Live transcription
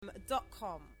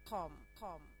DejaVufm.com.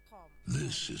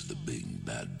 This is the big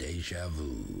bad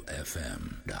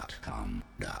DejaVufm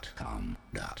FM.com.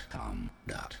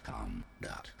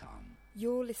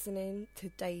 You're listening to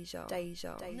Deja.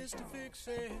 Mr.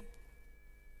 Fix-It.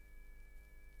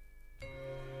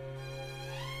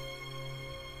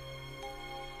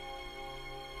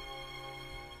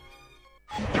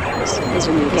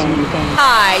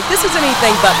 Hi, this is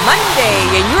Anything But Monday,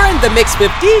 and you're in the mix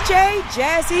with DJ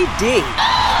Jazzy D.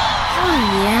 Oh,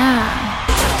 yeah.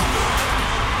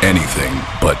 Anything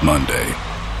but Monday.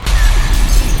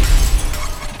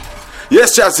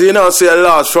 Yes, Jazzy, you know, say a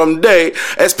large from day.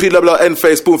 SPWN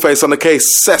face, spoon face on the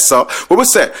case, Cessa. What we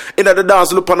say? In at the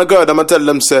dance, look on the girl, I'ma tell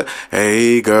them, say,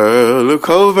 hey girl, look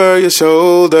over your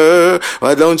shoulder.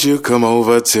 Why don't you come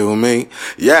over to me?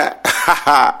 Yeah, ha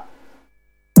ha.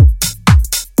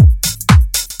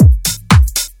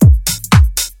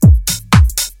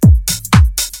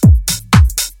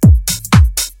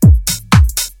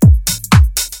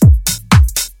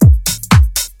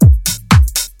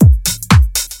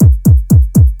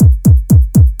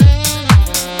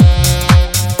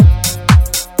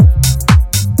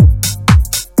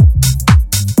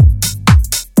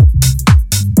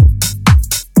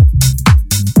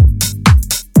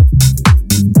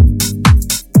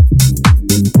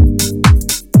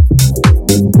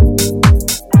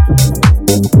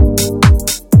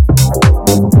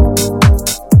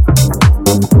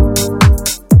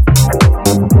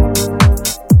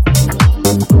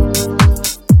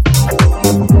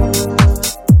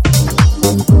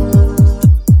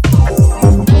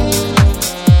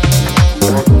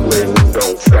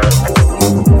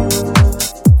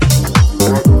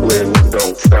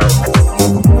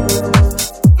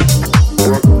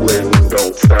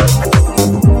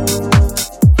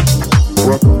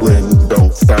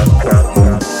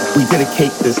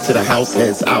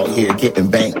 Heads out here getting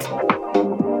banked.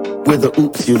 With the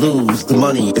oops you lose, the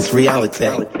money is reality.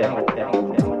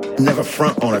 Never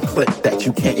front on a clip that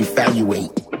you can't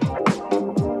evaluate.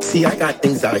 See, I got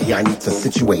things out here I need to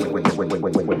situate. I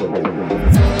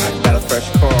got a fresh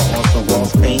car on some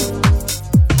Ross paint.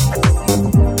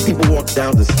 People walk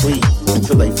down the street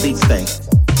until they feet stink.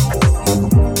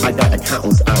 I got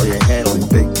accountants out here handling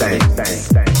big bangs.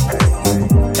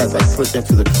 As I slip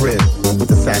into the crib with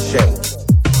the sachet.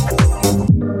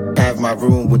 Have my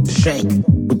room with the shank,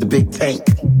 with the big tank.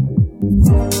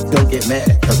 Don't get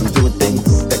mad, cause I'm doing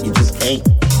things that you just can't.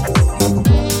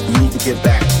 You need to get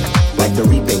back, like the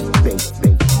rebate.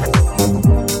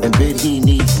 And bid he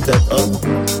needs step up,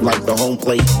 like the home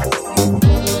plate.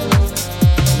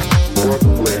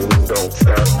 Brooklyn, don't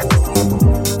stop.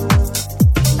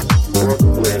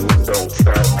 Brooklyn, don't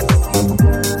stop.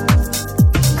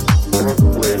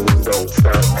 Brooklyn, don't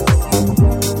stop.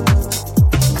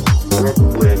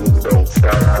 Brooklyn, don't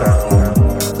stop.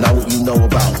 Now what you know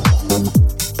about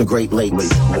the Great Lakes?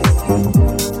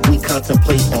 We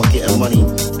contemplate on getting money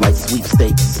like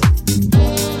sweepstakes.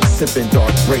 Sipping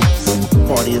dark grapes,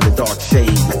 party in the dark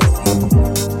shade.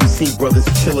 You see brothers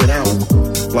chilling out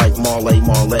like Marley.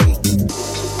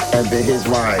 And then his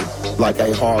ride like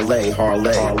a Harley.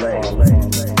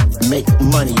 Make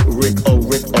money, Rick O,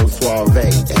 suave.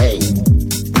 Hey,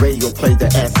 radio play the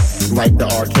S like the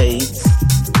arcades.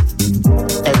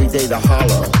 Every day the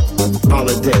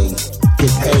holiday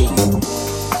is paid,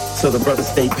 so the brothers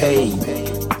stay paid.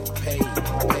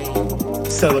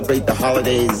 Celebrate the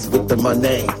holidays with the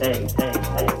money.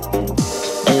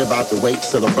 Ain't about to wait,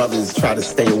 so the brothers try to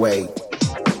stay away.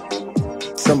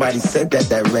 Somebody said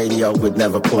that radio would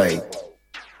never play.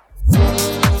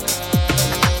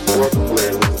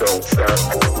 Brooklyn, don't stop.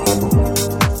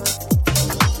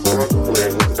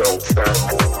 Brooklyn, don't stop.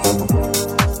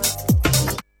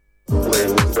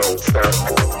 Brooklyn, don't stop.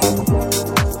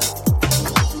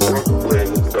 Brooklyn,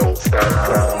 don't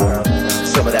stop.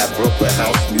 Some of that Brooklyn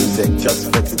house music just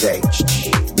for today.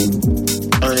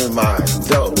 Earning my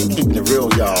dough, keeping it real,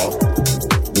 y'all.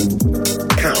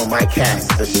 Counting my cash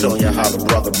to show you how the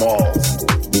brother balls.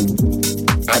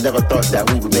 I never thought that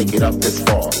we would make it up this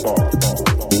far.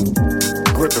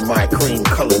 Gripping my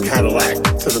cream-colored Cadillac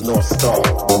to the North Star.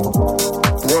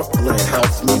 Brooklyn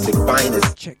house music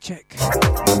finest. Check.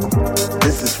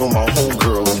 This is for my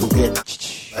homegirls who get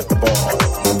at the bar.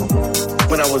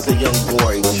 When I was a young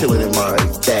boy, chilling in my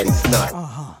daddy's nut.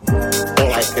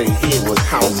 All I could hear was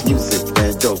house music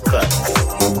and dope cuts.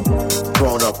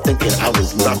 Growing up thinking I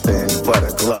was nothing but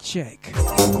a glut. Check.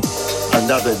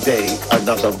 Another day,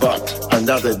 another buck,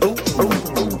 another ooh.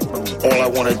 All I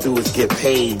wanna do is get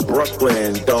paid.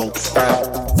 Brooklyn, don't stop.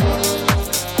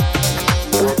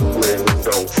 Brooklyn,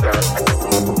 don't stop.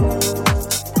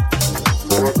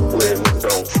 Brooklyn,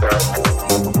 don't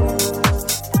stop.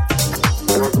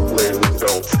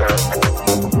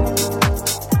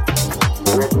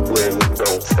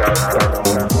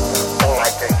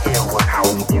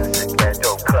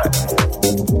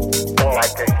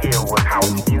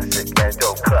 music and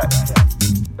dope cuts.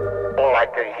 All I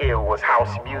could hear was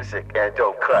house music and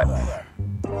dope cuts.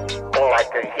 All I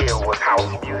could hear was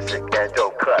house music and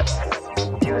dope cuts.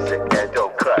 Music and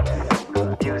dope cuts.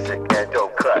 Music and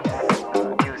dope cuts.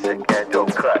 Music and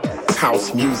dope cuts.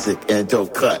 House music and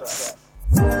dope cuts.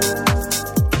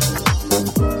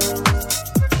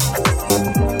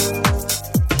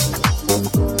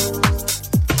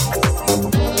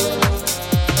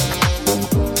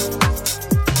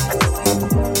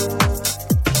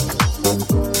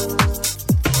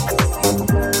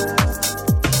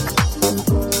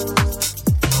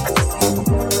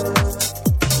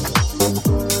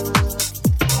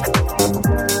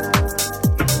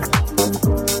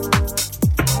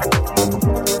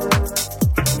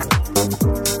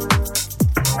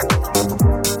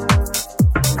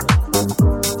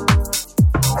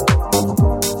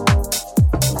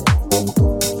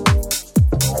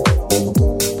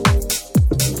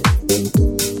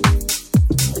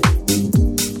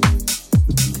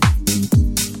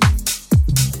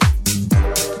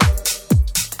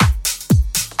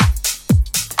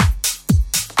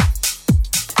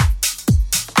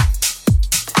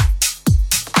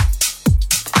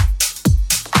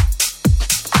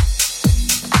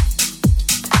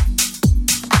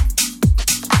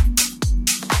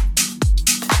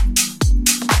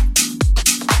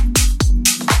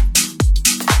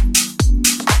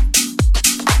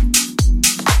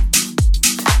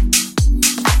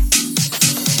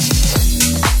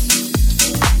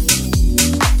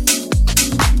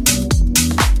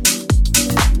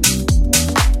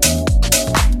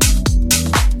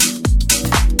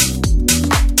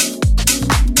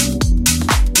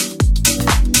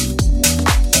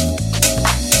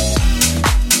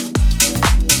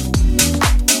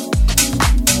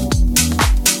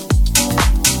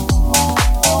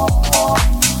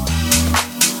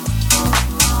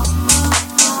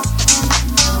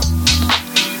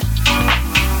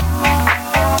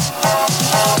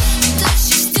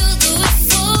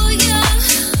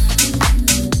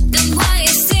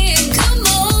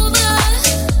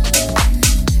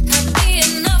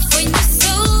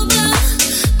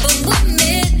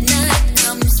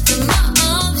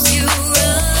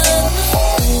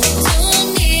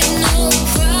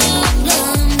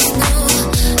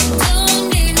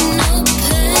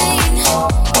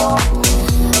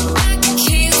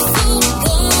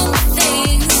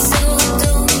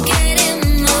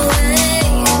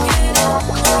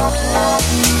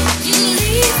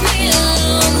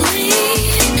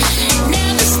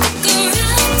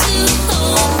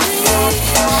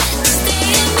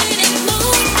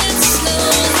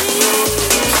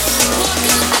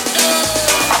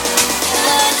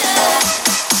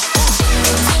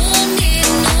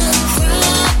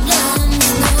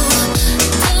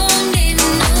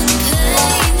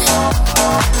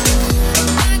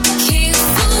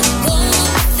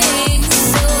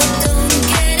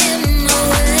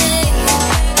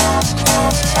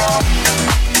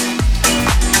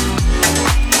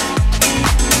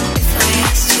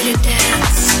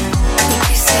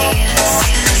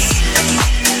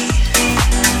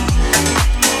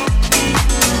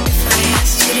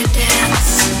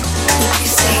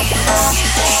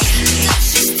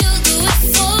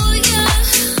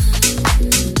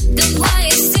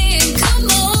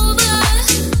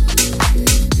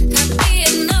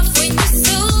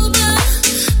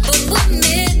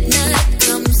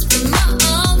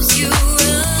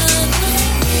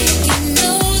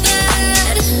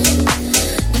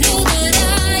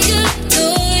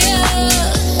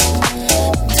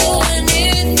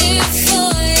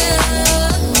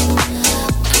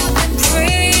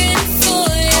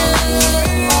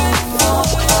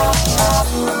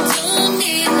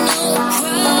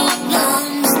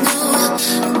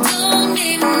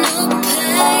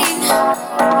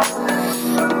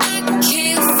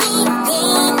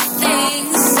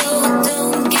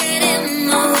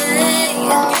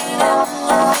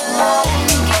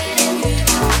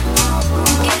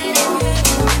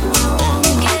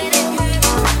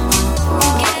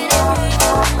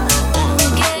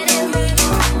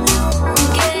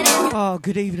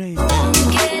 Good evening.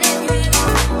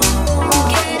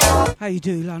 How you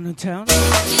do, London town?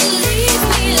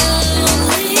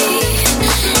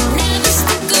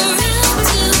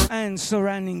 And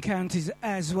surrounding counties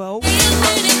as well.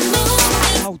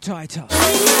 Hold tighter.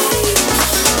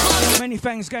 Many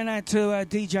thanks going out to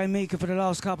DJ Mika for the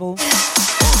last couple.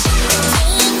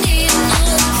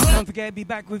 Don't forget to be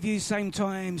back with you same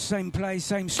time, same place,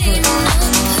 same stream.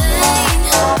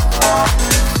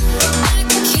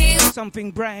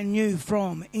 Something brand new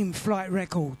from In Flight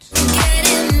Records.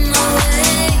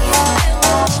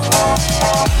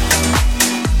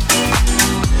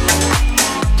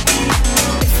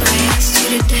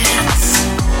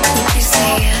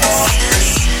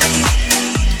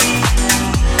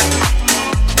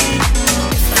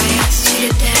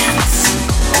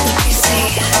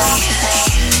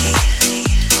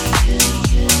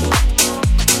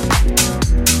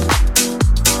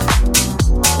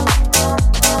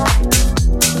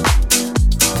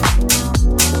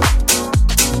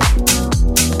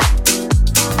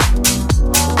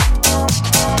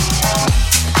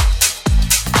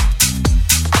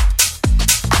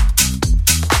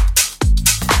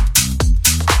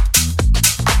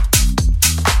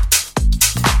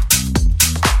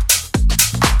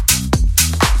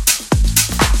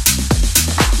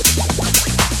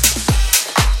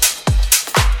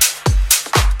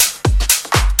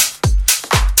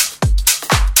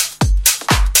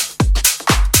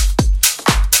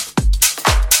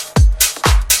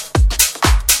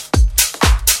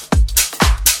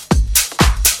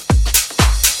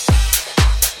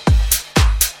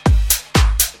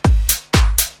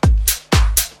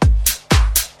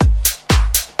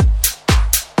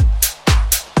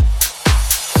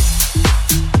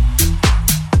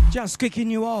 Just kicking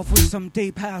you off with some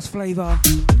deep house flavour.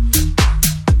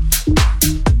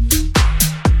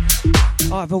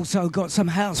 I've also got some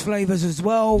house flavours as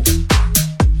well.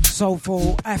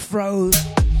 Soulful, Afro,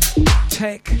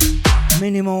 tech,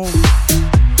 minimal.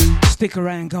 Stick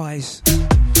around, guys.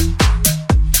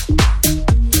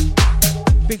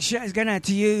 Big shout is going out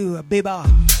to you, Bibba.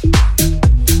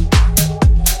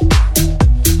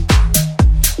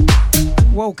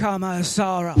 Welcome,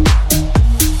 Sarah.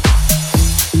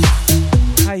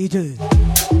 How you do?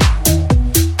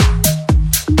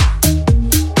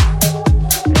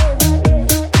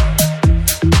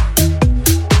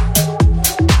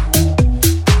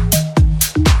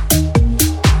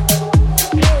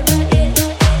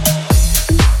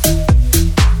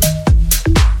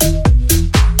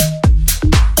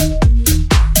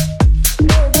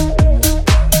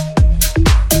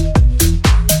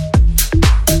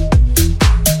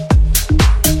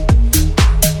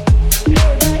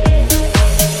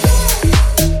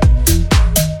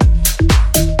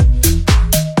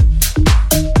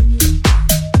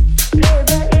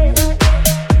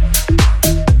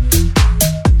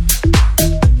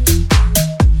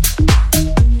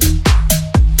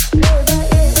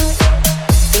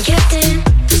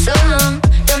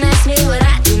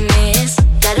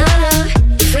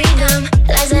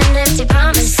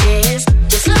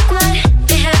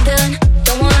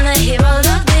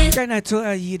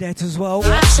 You that as well.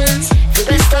 Options, the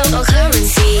best of all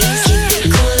currencies. Keep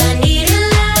it cool, I need a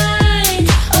light.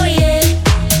 Oh yeah,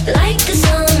 like the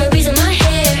summer breeze in my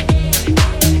hair.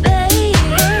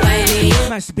 Baby,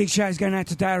 Massive big shout is going out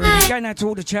to Darren. Going out to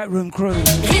all the chat room crew.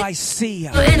 I see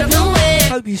ya.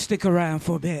 Hope you stick around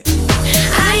for a bit.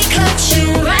 I caught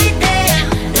you right there.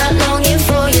 Not longing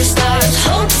for your stars.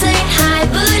 Hopes ain't high,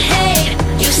 but hey,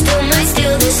 you still might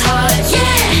steal this heart.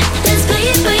 Yeah, let's play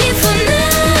it for now.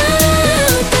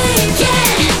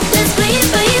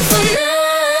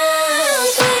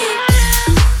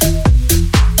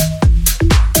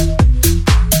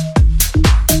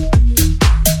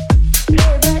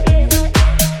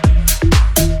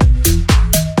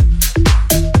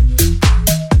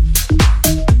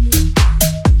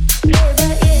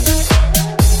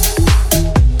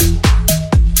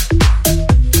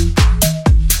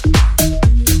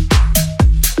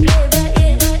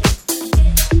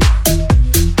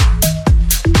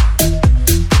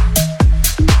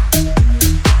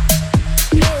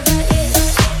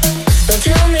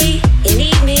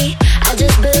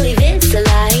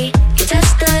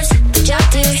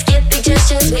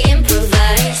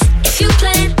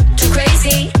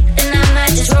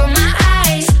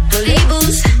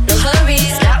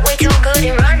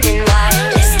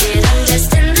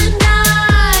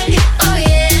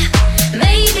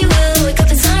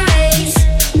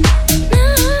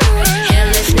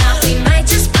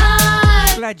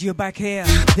 Back here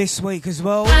this week as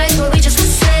well. I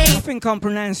think I'm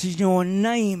pronouncing your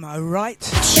name alright.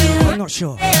 I'm not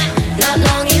sure. Not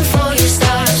longing for your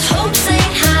stars. Hopes ain't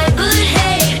high, but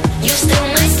hey, you still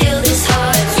might steal this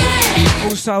heart. Yeah.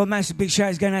 Also, a massive big shout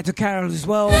is going out to Carol as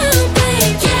well.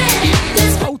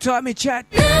 Hold tight, me chat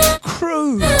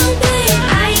crew.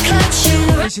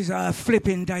 This is a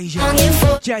flipping Deja.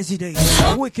 Jazzy D.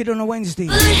 Wicked on a Wednesday.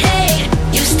 But hey,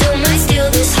 you still might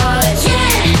steal this heart.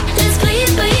 Yeah, let's play it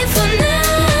for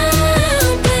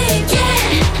now, babe.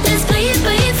 Yeah, let's play it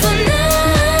for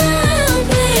now,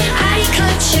 babe. I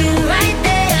caught you right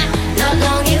there. Not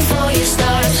longing for your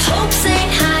stars. Hopes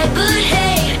ain't high, but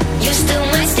hey, you still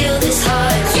might steal this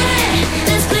heart. Yeah,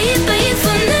 let's play it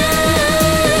for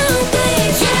now,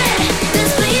 babe. Yeah,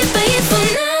 let's play it for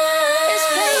now.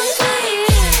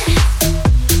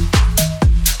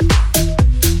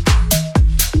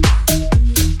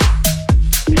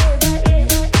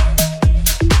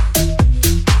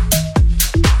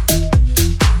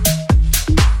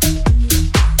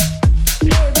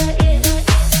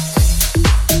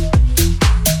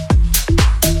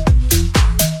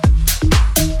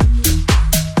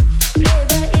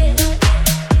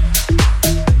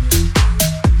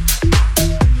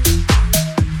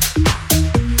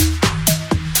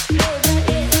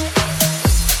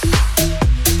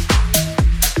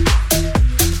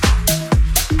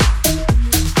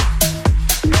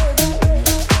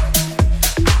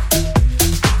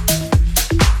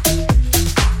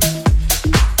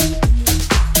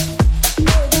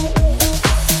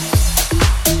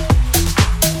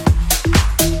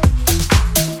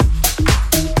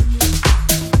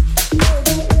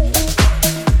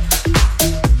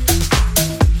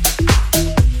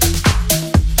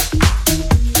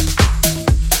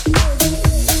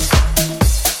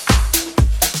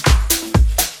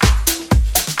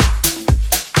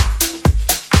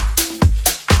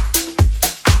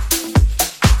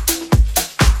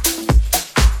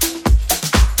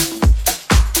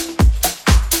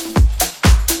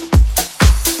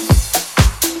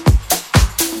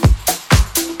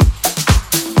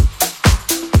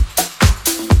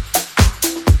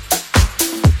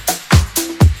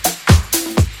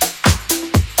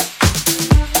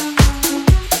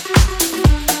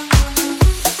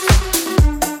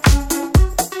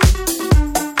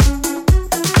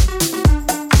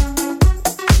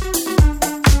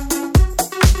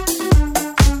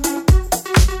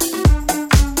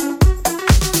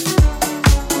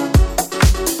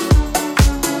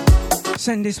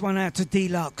 Send this one out to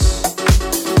Deluxe.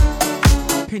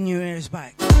 Pin your ears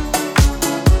back.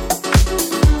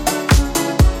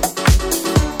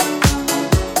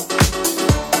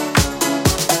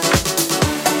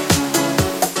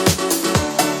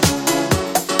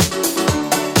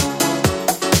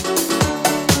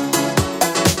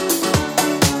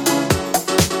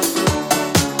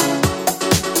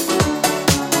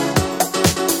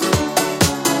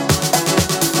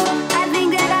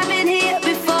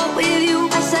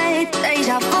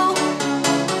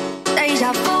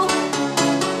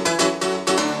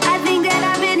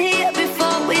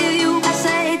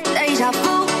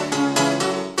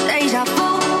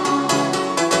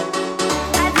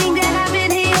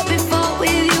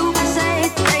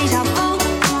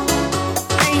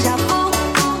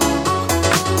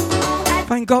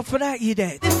 Thank God for that, you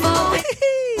dead.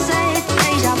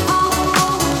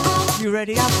 You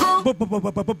ready?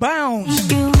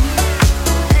 Bounce.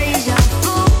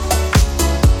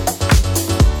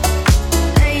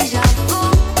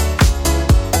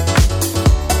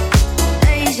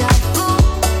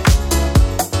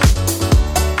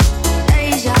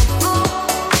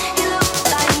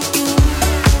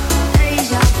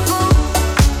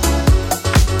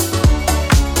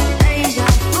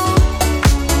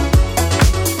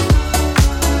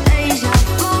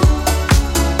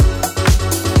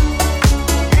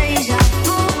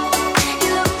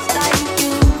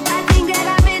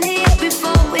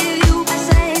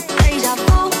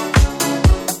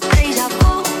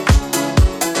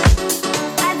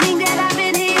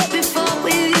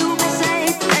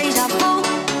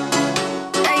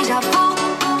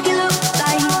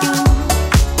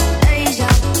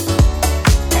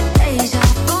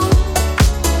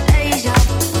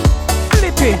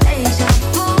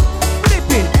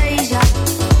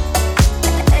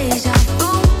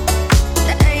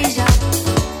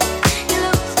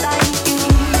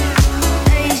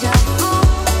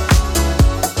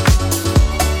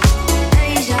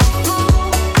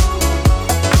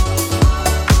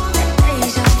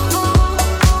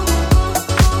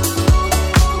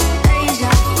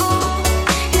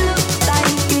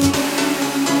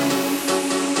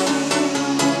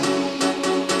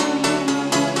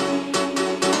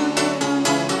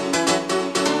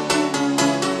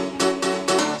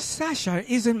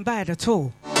 Isn't bad at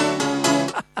all.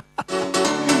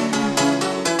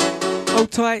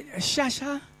 Hold tight,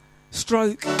 Shasha,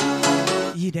 stroke,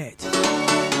 you dead.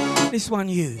 This one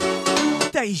you,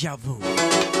 Deja Vu.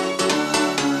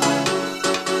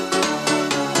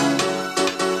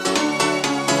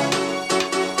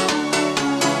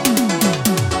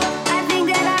 I think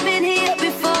that I've been here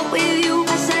before with you.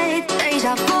 I said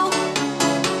deja vu,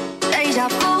 deja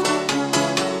vu.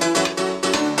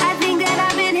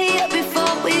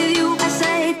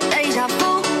 Deja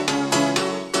vu,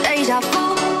 deja vu.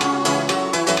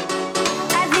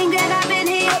 I think that I've been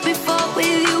here before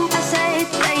with you. I say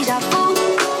deja vu,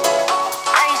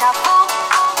 deja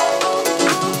vu.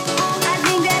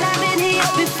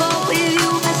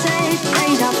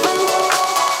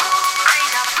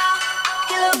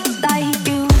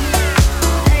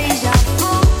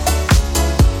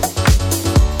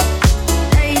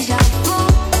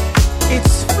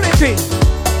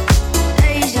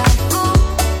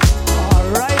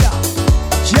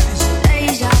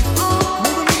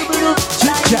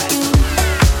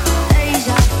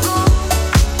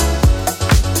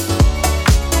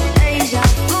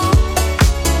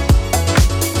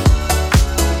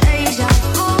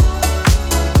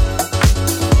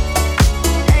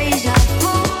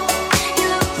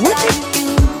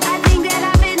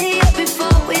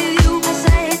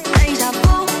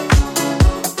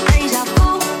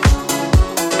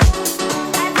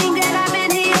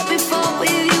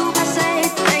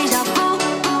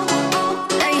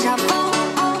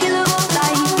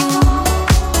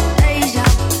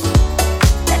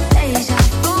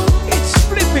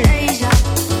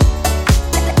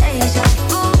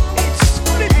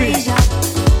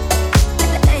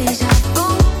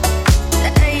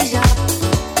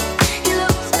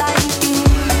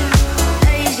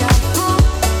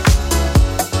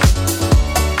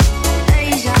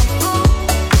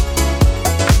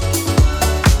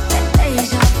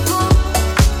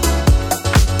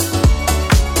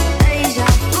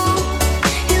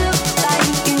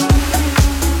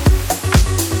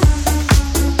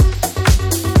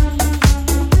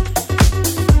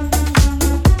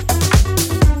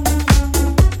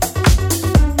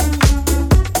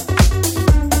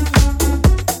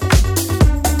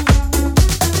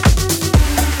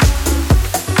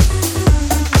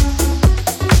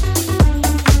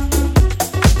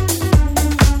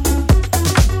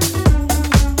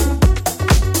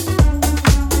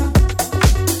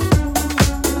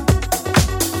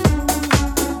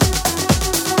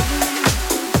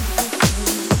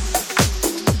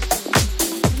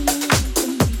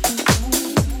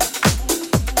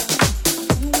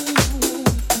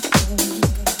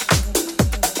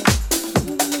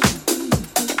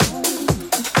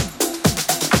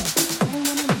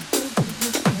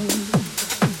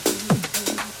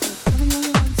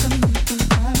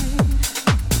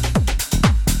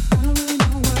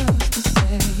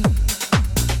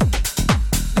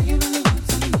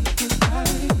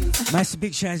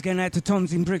 big shouts going out to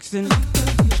Tom's in Brixton.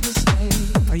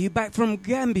 Are you back from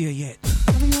Gambia yet?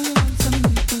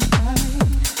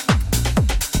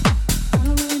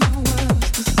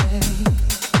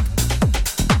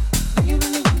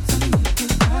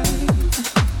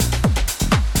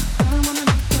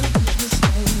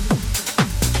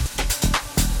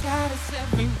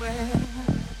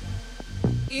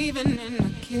 Even in a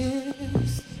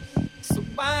kiss. So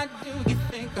why do you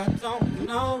think I don't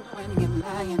know when you're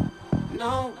lying?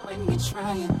 Know when you're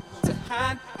trying to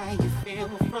hide how you feel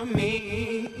from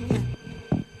me.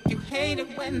 You hate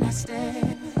it when I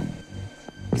stare.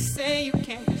 You say you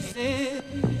can't resist.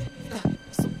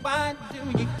 So why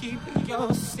do you keep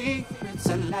your secrets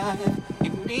alive?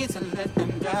 You need to let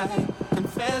them die.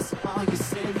 Confess all your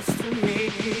sins to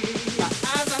me. My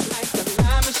eyes are like a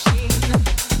lie machine.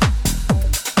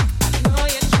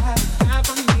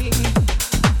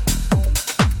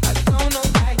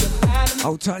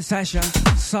 Hold tight, Sasha,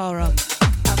 Sarah,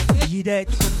 Yudet,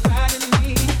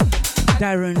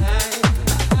 Darren,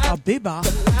 Abiba.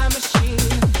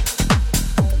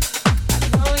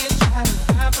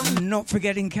 Not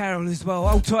forgetting Carol as well.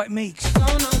 Hold tight, Meeks.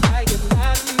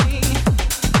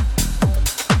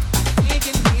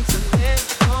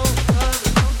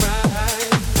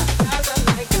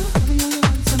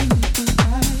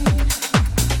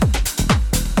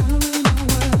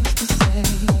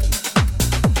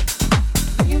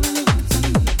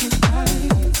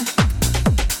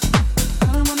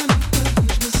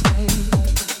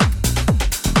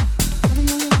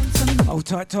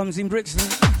 Tight Tom's in Brixton.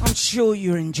 I'm sure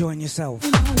you're enjoying yourself. I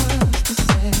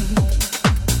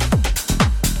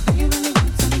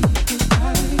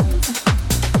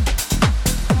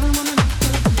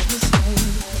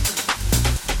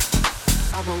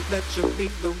won't let you be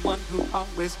the one who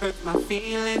always hurt my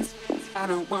feelings. I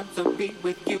don't want to be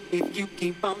with you if you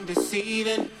keep on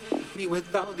deceiving me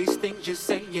with all these things you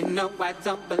say. You know I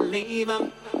don't believe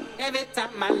them. Every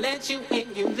time I let you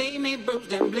in, you leave me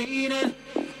bruised and bleeding.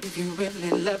 If you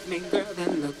really love me, girl,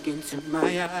 then look into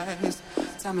my eyes.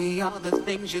 Tell me all the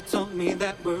things you told me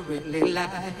that were really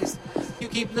lies. You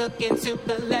keep looking to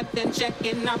the left and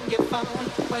checking on your phone.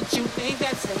 What you think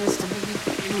that says to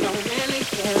me? You don't really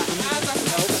care. I'm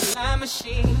a lie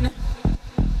machine.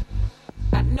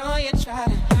 I know you try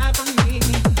to hide from me.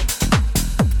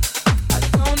 I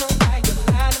don't know why you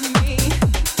lie to me.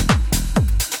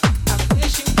 I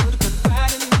wish you would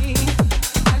confide in me.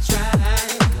 I tried.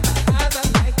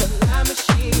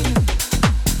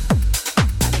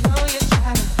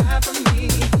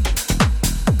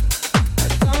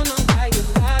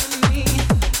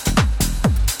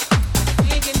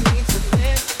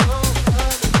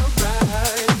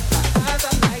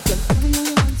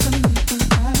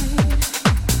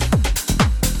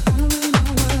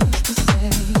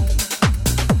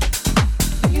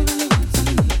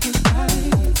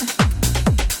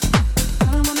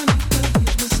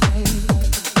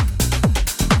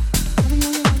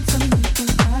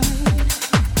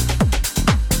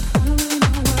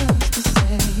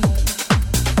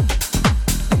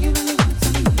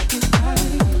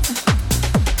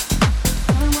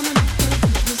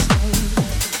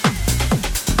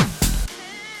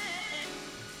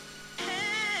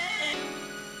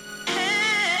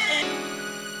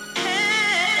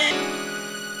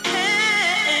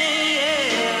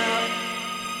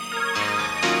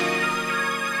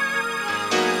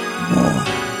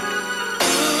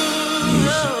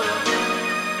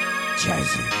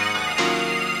 Jazzy.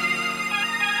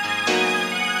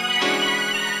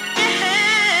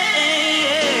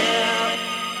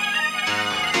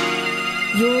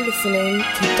 You're listening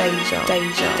to Deja.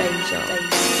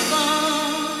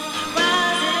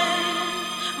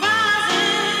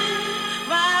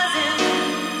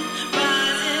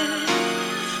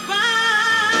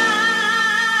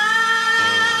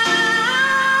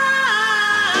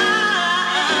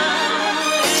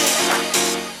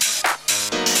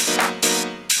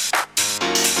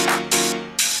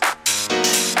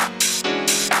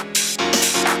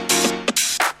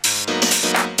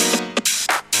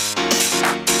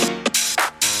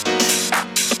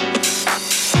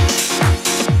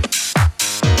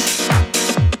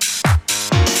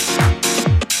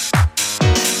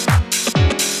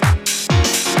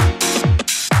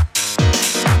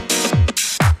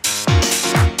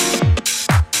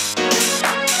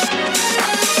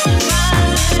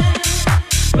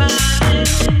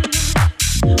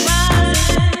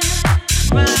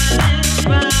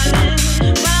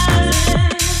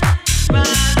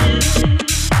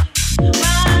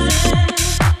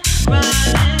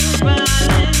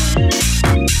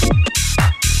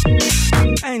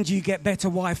 And you get better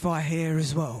Wi-Fi here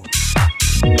as well.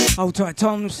 Hold tight,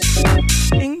 Tom's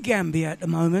in Gambia at the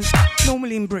moment,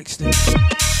 normally in Brixton.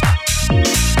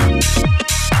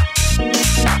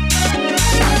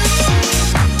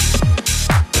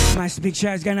 Massive big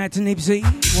shouts going out to Nibsy.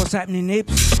 What's happening,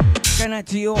 Nibs? Going out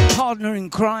to your partner in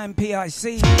crime,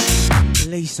 PIC,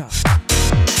 Lisa.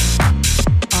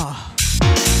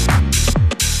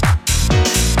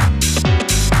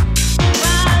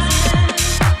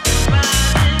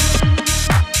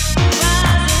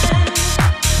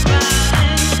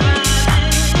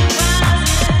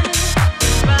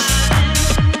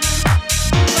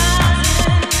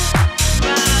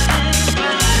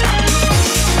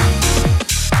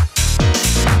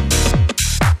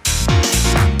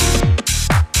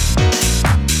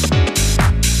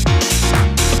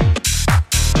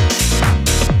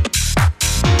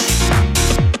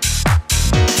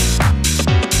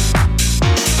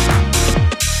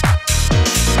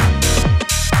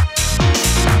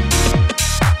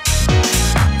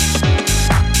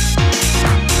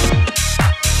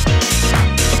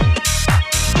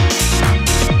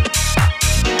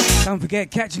 Don't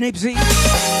forget, catch Nipsey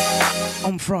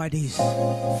on Fridays.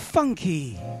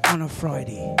 Funky on a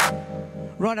Friday.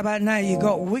 Right about now, you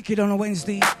got Wicked on a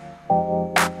Wednesday.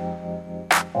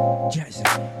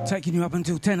 Jazzy taking you up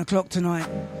until 10 o'clock tonight.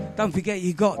 Don't forget,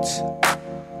 you got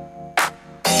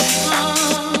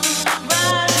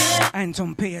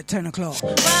Anton P at 10 o'clock.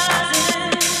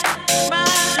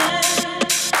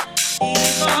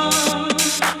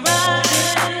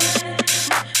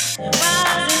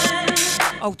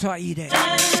 Hold tight, you there.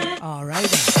 All right.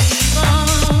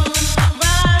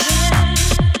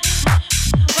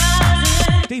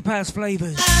 Deep house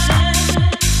flavors.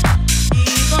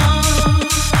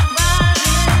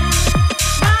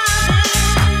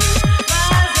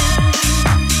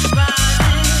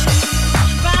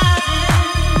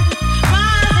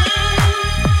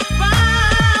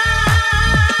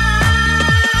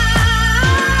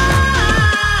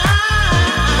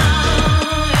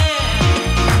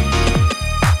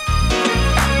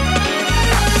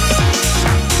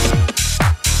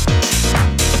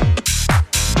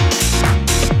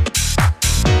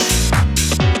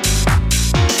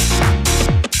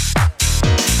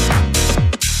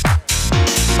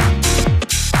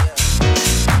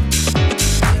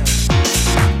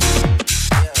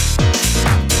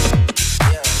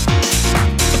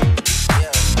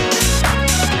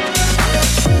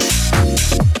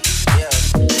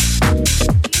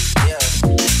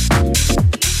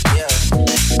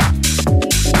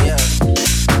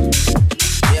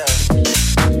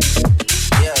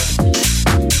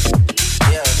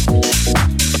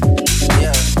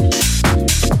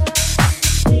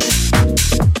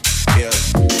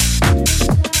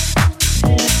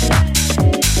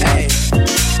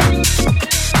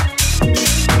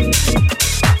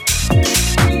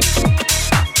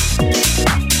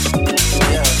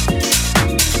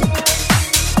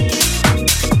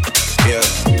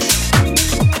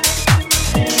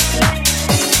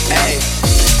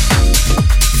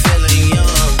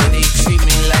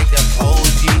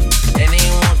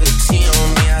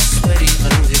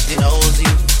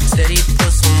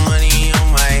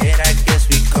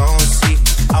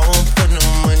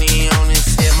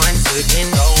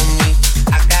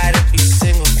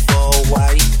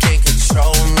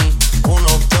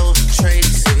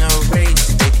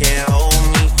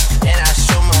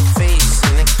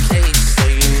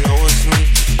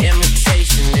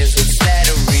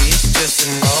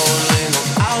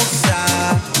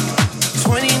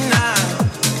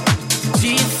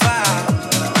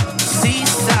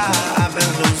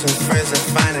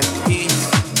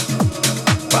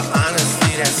 But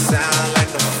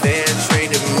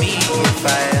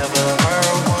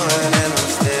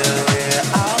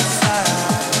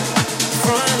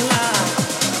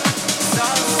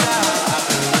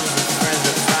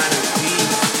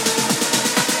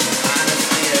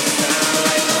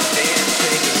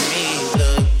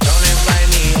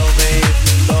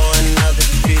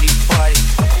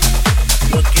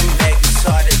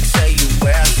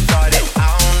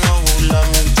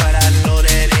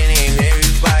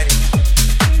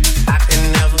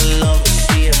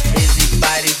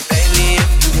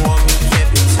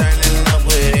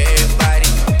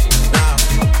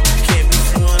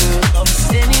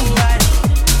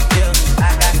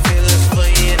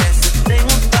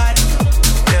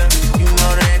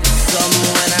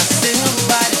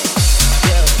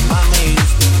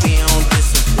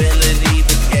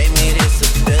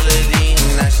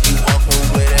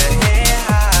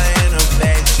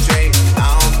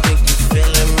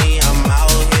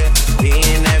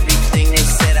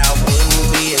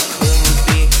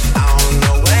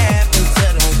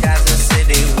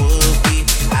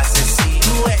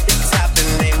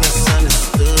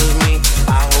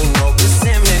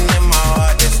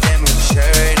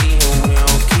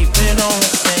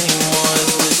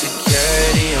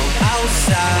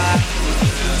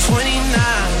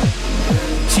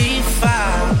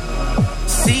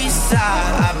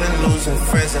losing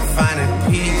friends and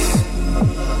finding peace.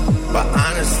 But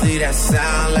honestly, that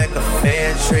sound like a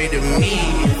fair trade to me.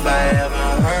 If I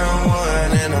ever heard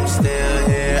one, and I'm still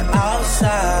here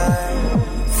outside,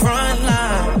 front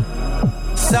line,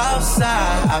 south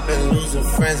side. I've been losing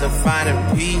friends and finding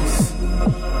peace.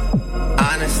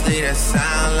 Honestly, that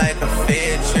sound like a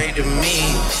fair trade to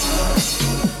me.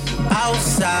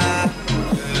 Outside,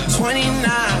 29,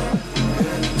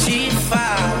 G5,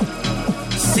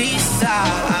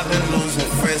 seaside. I've been losing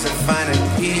friends and finding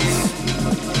peace.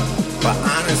 But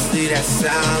honestly, that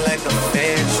sound like a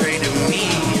fair trade to me.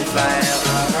 If I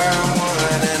ever heard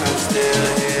one, and I'm still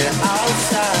here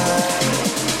outside,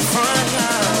 front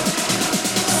line,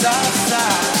 south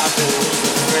side. I've been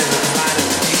losing friends and finding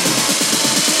peace.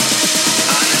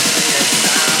 Honestly, that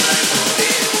sound like a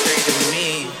fair trade to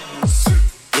me.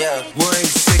 Yeah, boy,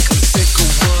 sick of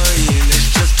worrying. It's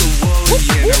just a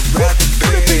worrying. I'd rather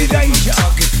bury it. I'm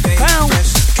talking things,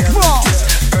 precious characters.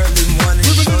 Early morning,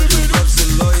 show you rubs the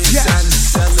lawyers. Yes.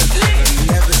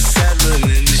 Never settling,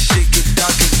 and the shit get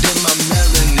darker than my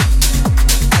melanin.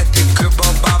 At the crib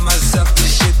all by myself, the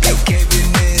shit they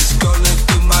caving in. Scrolling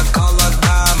through my call log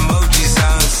by emojis,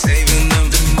 I'm saving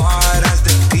them. Tomorrow that's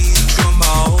the peas, draw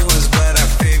my old ones, but I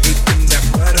favorite them. That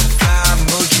butterfly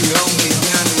emoji hold me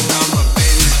down, and all my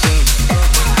babies them.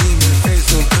 Demon face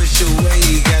don't push away,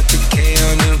 you got the K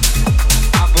on them.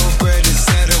 I bought bread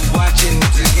instead of watching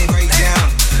it to get right down.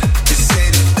 They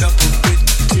said a couple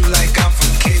bitches too like I'm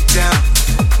from Cape Town.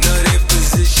 Know their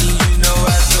position, you know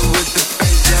I know with the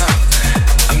face down.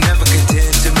 I'm never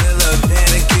content to mill a van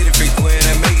and get it frequent.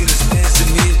 I'm making a spin, to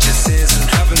me it just says I'm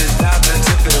dropping the top, I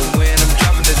tip it a win. I'm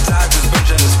dropping the top, cause bitch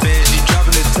on the spin. She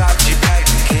dropping the top, she back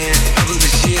again. I leave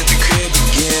the shit at the crib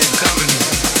again. Coming.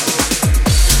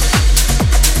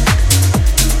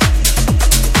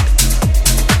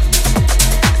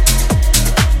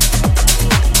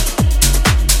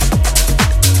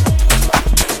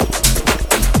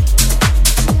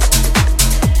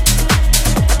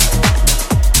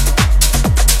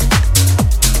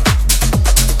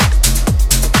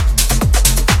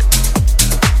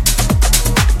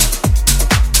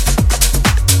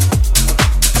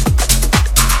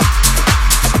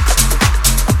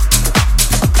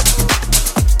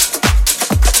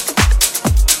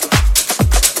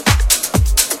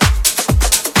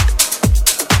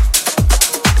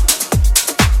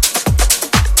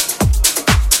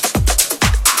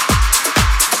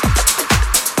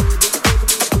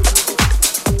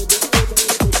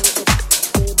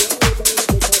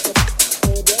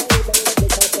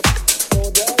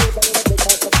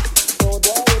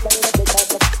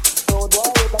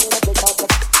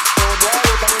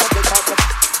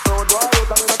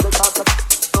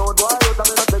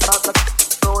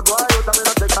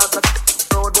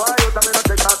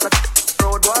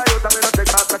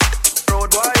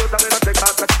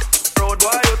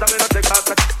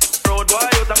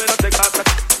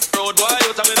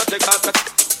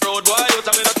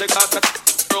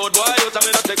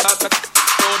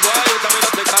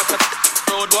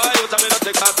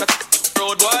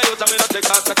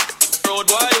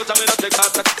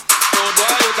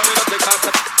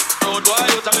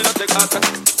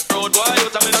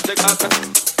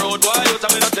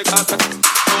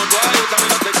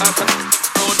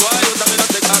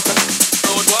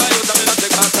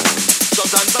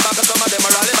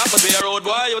 Road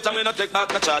why you tell me not take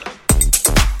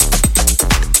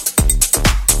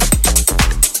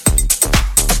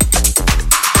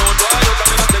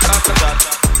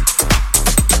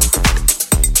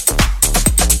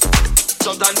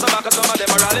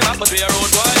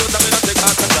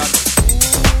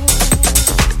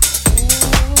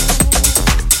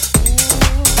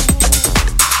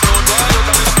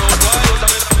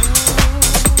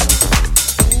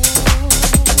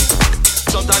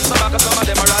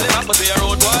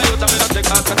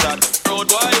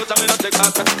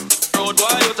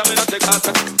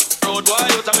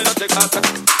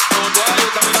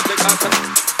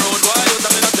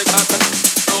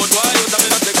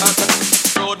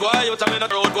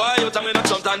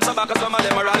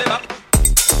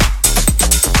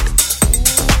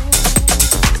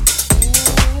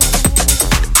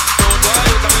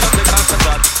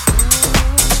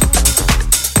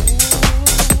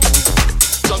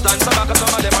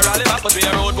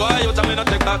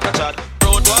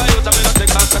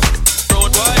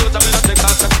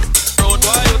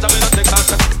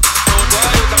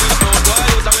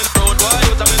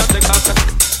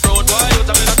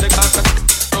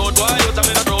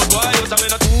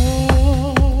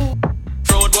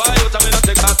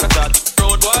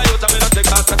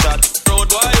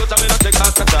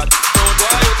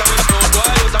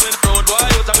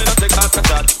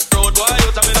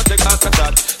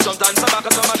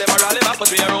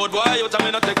you tell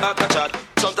me not take back a chat.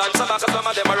 Sometimes some back, some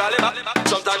of them are rally back.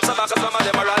 Sometimes some back, some of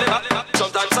them are rally back.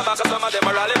 Sometimes some back, some of them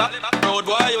are rally back. Road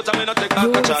boy, you tell me not take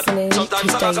back a chat. Sometimes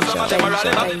some back, some of them are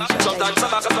rally back. Sometimes some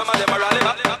back, some of them are rally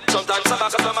back. Sometimes some back,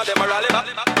 some of them are rally back.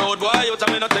 Road boy, you tell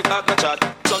me not take back a chat.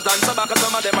 Sometimes some back, some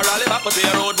of them are rally back. But we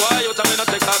a road boy, you tell me not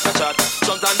take back a chat.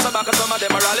 Sometimes some back, some of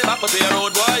them are rally back. But we a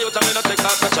road boy, you tell me not take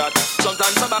back a chat.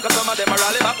 Sometimes some back, some of them are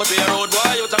rally back. But we a road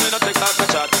boy, you tell me not take back a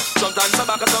chat. Sometimes some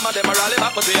back, some of them are rally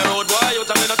back. But we a road boy, you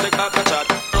tell me not take back a chat.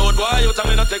 Road boy, you tell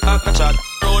me not take back a chat.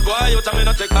 Road boy, you tell me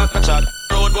not take back a chat.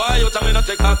 Road boy, you tell me not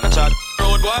take back a chat.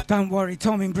 Road boy. Don't worry,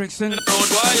 Tom in Brixton. Road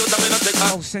boy, you tell me not take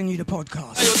back. I'll send you the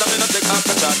podcast. You tell me not take back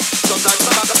a chat. Sometimes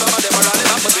some back, some of them are rally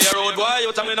back. But we a road boy,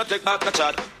 you tell me not take back a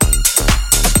chat.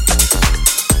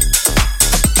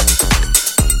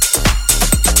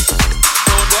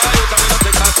 Road boy, you tell me not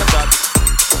take back a chat.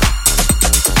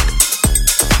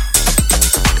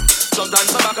 Sometimes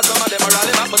some back, some of them are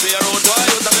rally back. But we a road boy,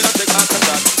 you tell me not take back a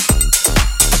chat.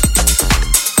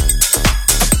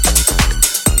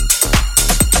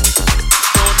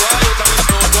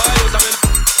 Sometimes some back,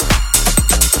 some of them are rally back, but we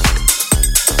a road boy, you tell me not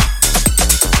take back a chat.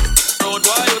 Road boy, you tell me not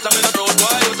take back a chat.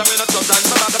 Road boy, you tell me not take back a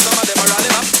chat.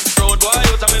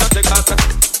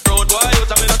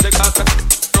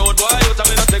 Road boy, you tell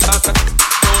me not take back a chat.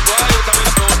 Road boy, you tell me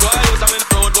not. Road boy, you tell me.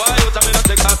 Road boy, you tell me not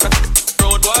take back a chat.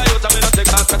 Road boy, you tell me not take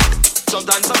back a chat. Road boy, you tell me not. Road boy, you tell me not.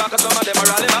 Sometimes some back, some of them are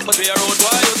rally back. Road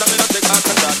boy, you tell me not take back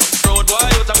a chat. Road boy,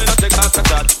 you tell me not take back a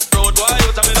chat. Road boy,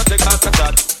 you tell me not take back a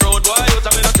chat. Road boy, you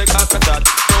tell me not take back a chat.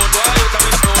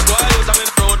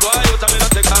 Road boy, you tell me not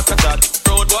take back a chat.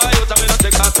 Road boy, you tell me not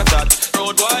take back a chat.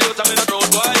 Road boy, you tell me not.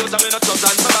 Road boy,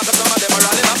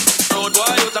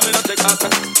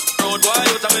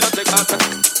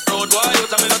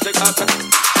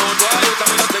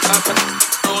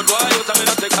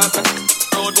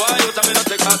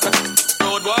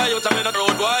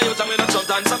 you tell me not.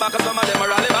 Sometimes some back, some of them are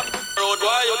rally back. Road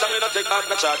boy, you tell me not take back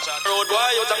a chat. Road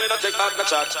boy, you tell me not take back a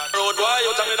chat. Road boy,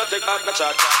 you tell me not take back a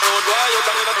chat. Road boy, you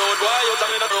tell me not. Road boy, you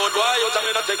tell me not. Road boy, you tell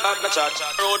me not take back a chat.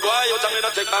 Road boy, you tell me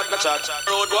not take back a chat.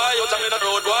 Road boy, you tell me not.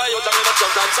 Road boy, you tell me not.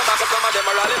 Sometimes some back, some of them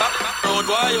are rally back. Road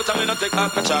boy, you tell me not take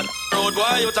back a chat. Road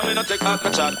boy, you tell me not take back a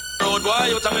chat. Road boy,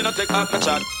 you tell me not take back a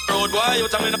chat. Road boy, you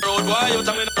tell me not. Road boy, you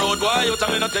tell me not. Road boy, you tell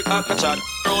me not take back a chat.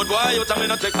 Road boy, you tell me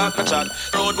not take back a chat.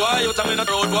 Road boy, you tell me not.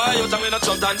 Road boy, you tell me not.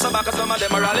 Sometimes some back, some of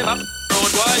them are rally back.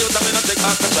 Road boy, you tell me not take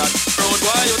back a chat. Road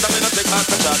boy, you tell me not take back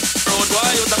a chat. Road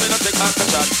boy, you tell me not take back a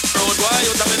chat. Road boy,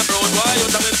 you tell me not. Road boy, you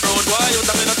tell me not. Road boy, you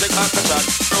tell me not take back a chat.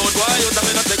 Road boy, you tell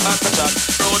me not take back a chat.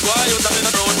 Road boy, you tell me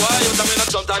not. Road boy, you tell me not.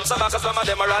 Sometimes some back, some of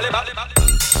them are rally back.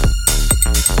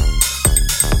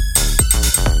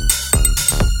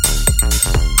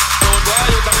 Road boy,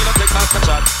 you tell me not take back a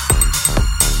chat.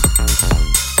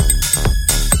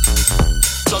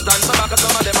 Sometimes some back,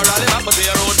 some of them are rally back, but we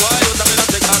a road boy, you tell me not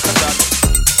take back a chat.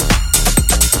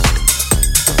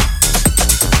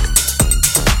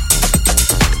 Road boy, you tell me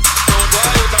not. Road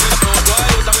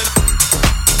boy, you tell me not. Road boy, you tell me not. Road boy, you tell me not.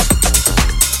 Sometimes some back, some of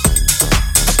them are rally back.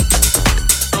 Road boy, you tell me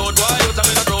not take back a chat. Road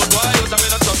boy, you tell me not take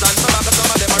back a chat. Road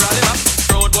boy, you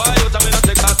tell me not take back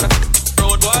a chat. Road boy, you tell me not. Road boy, you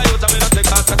tell me not. Road boy, you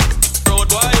tell me not take back a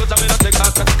chat. Road boy, you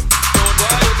tell me not take back a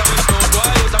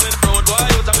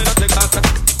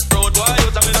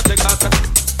chat.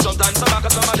 Sometimes some back,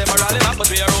 some of them are rally back,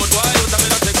 but we a road boy, you tell me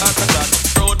not take back a chat.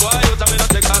 Road boy, you tell me not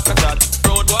take back a chat.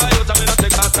 Road boy, you tell me not take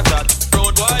back a chat.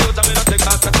 Road boy, you tell me not take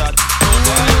back a chat. Road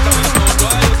boy, you tell me not. Road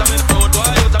boy, you tell me not. Road boy, you tell me not take back a chat. Road boy, you tell me not take back a chat. Road boy, you tell me not. Road boy,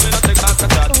 you tell me not. Sometimes some back, some of them are rally back.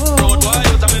 Road boy, you tell me not take back a chat. Road boy, you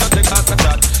tell me not take back a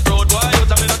chat. Road boy, you tell me not take back a chat. Road boy, you tell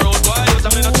me not. Road boy, you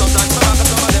tell me not.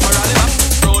 Road boy,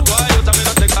 you tell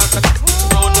me not take back a chat.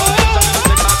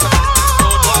 Road boy, you tell me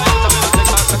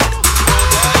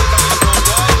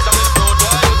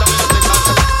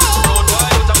not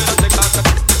take back a chat.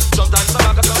 Sometimes some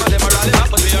back, some of them are rally back,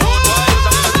 but we a road boy, you tell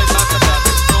me not take back a chat.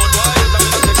 Road boy, you tell me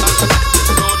not take back a chat.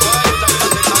 Road boy, you tell me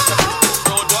not take back a chat.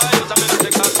 Road boy, you tell me not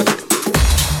take back a chat.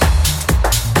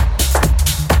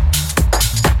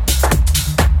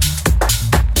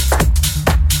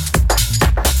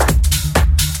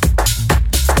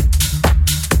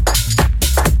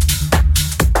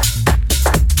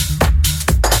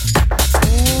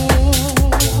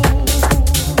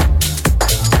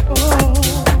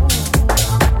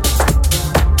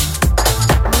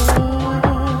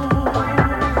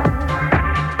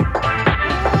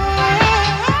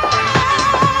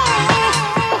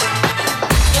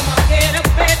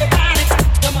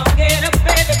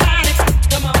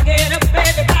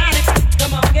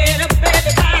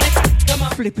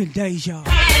 Flipping Deja.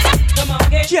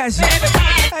 Jazzy.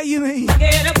 How you mean?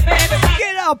 Get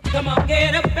up. Come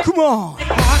on.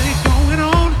 Party going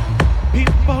on,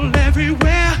 people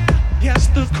everywhere. Yes,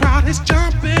 the crowd is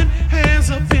jumping,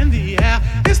 hands up in the air.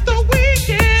 It's the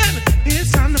weekend,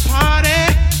 it's time to party.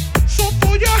 So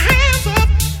throw your hands up,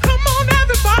 come on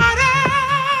everybody.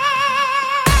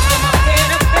 Come on,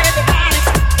 get up everybody.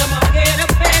 Come on, get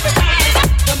up everybody.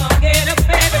 Come on, get up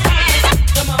everybody.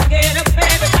 Come on, get up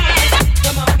everybody.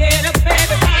 Come on, get up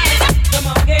everybody. Come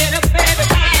on, get up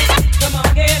everybody. Come on,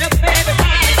 get up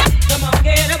everybody. Come on,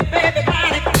 get up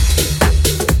everybody.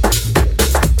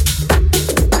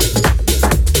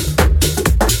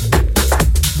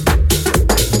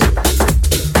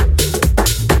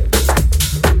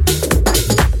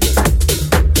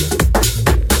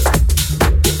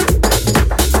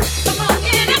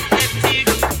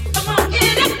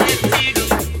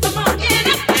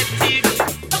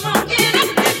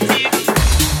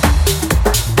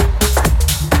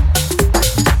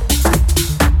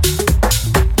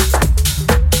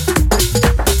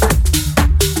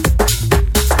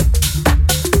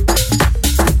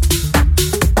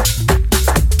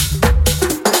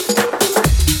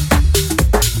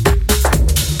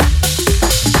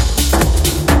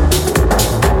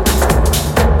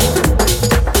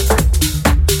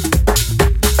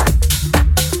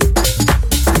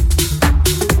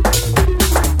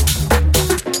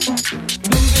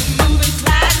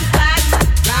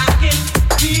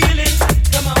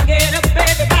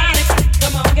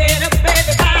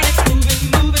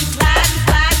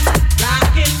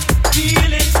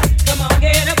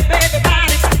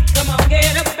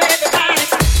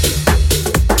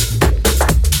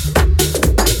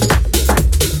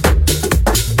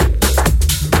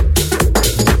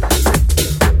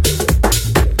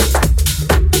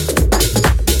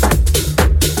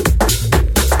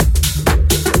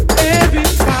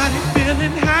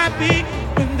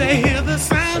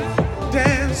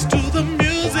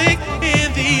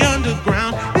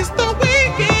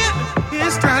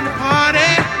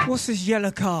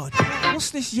 Yellow card. What's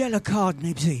this yellow card,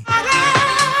 Nibsy?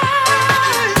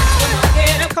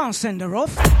 Can't send her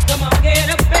off. Come on, get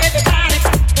up everybody.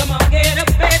 Come on, get up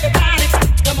everybody.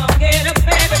 Come on, get up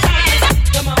everybody.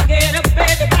 Come on, get up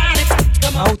everybody.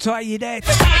 Come on, hold tight, you dead.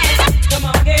 Come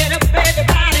on, get up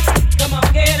everybody. Come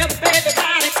on, get up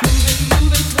everybody.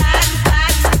 Moving, sliding,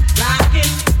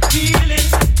 rocking, feeling.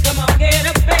 Come on, get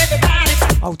up everybody.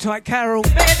 Hold tight, Carol.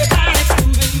 Everybody,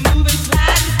 moving,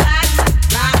 sliding,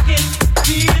 rocking,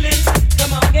 feeling.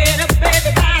 Come on, get up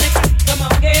everybody. Come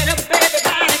on, get up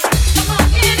everybody. Come on,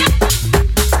 get up.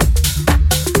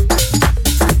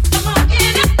 Come on,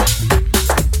 get up.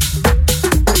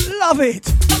 Love it.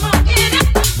 Come on, get up.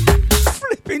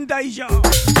 Flipping Deja. Come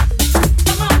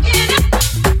on, get up.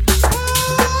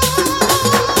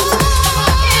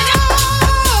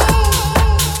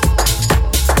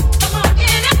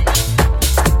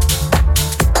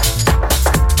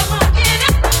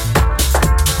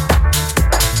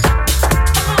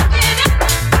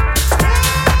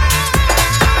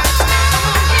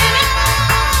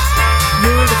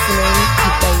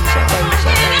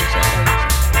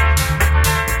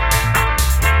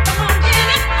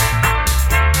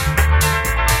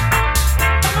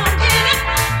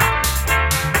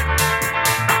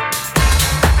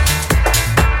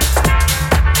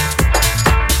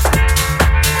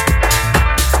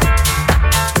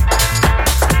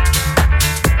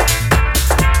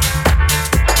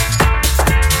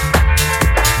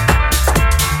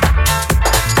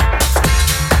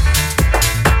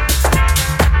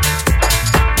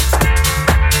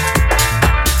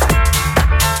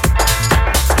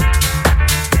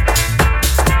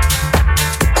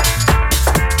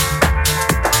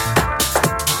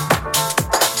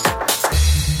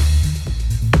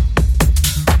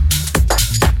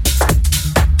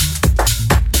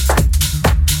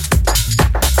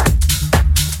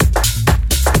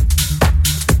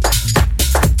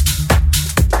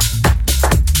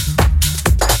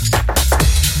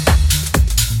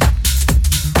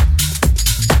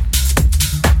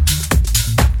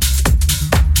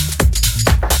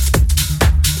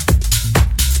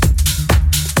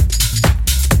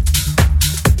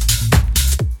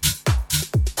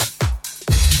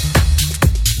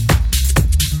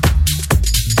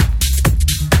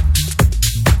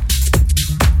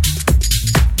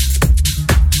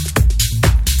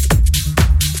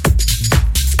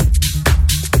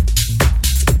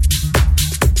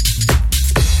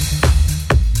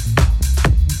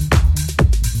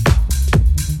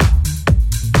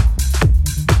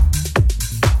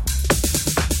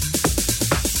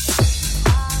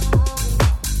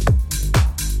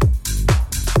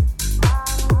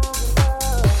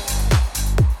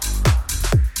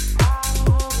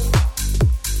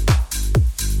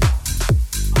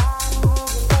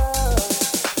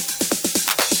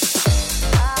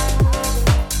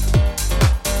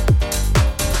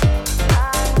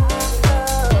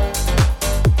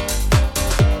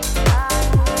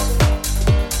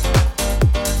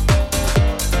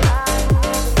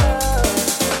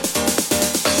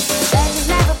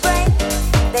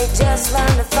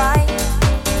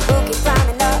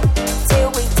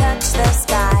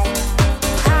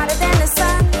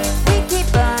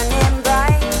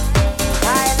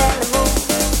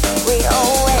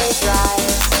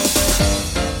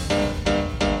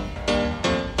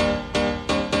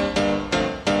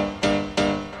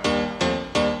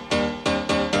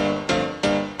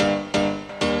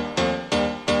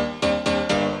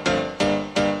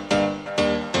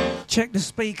 check the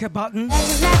speaker button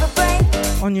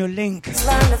on your link.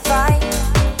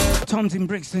 Tom's in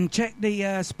Brixton. Check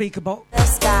the speaker box. You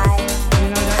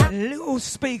know that little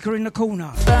speaker in the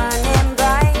corner.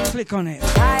 Click on it.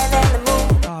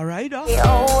 Alright. We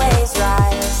always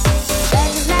rise.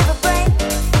 Legends never break.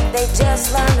 They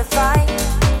just learn to fight.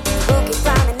 We'll keep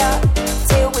climbing up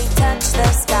till we touch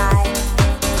the sky.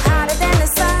 Hotter than the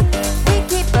sun, we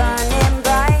keep burning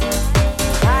bright.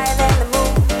 Higher than the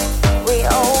moon, we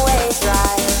always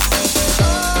rise.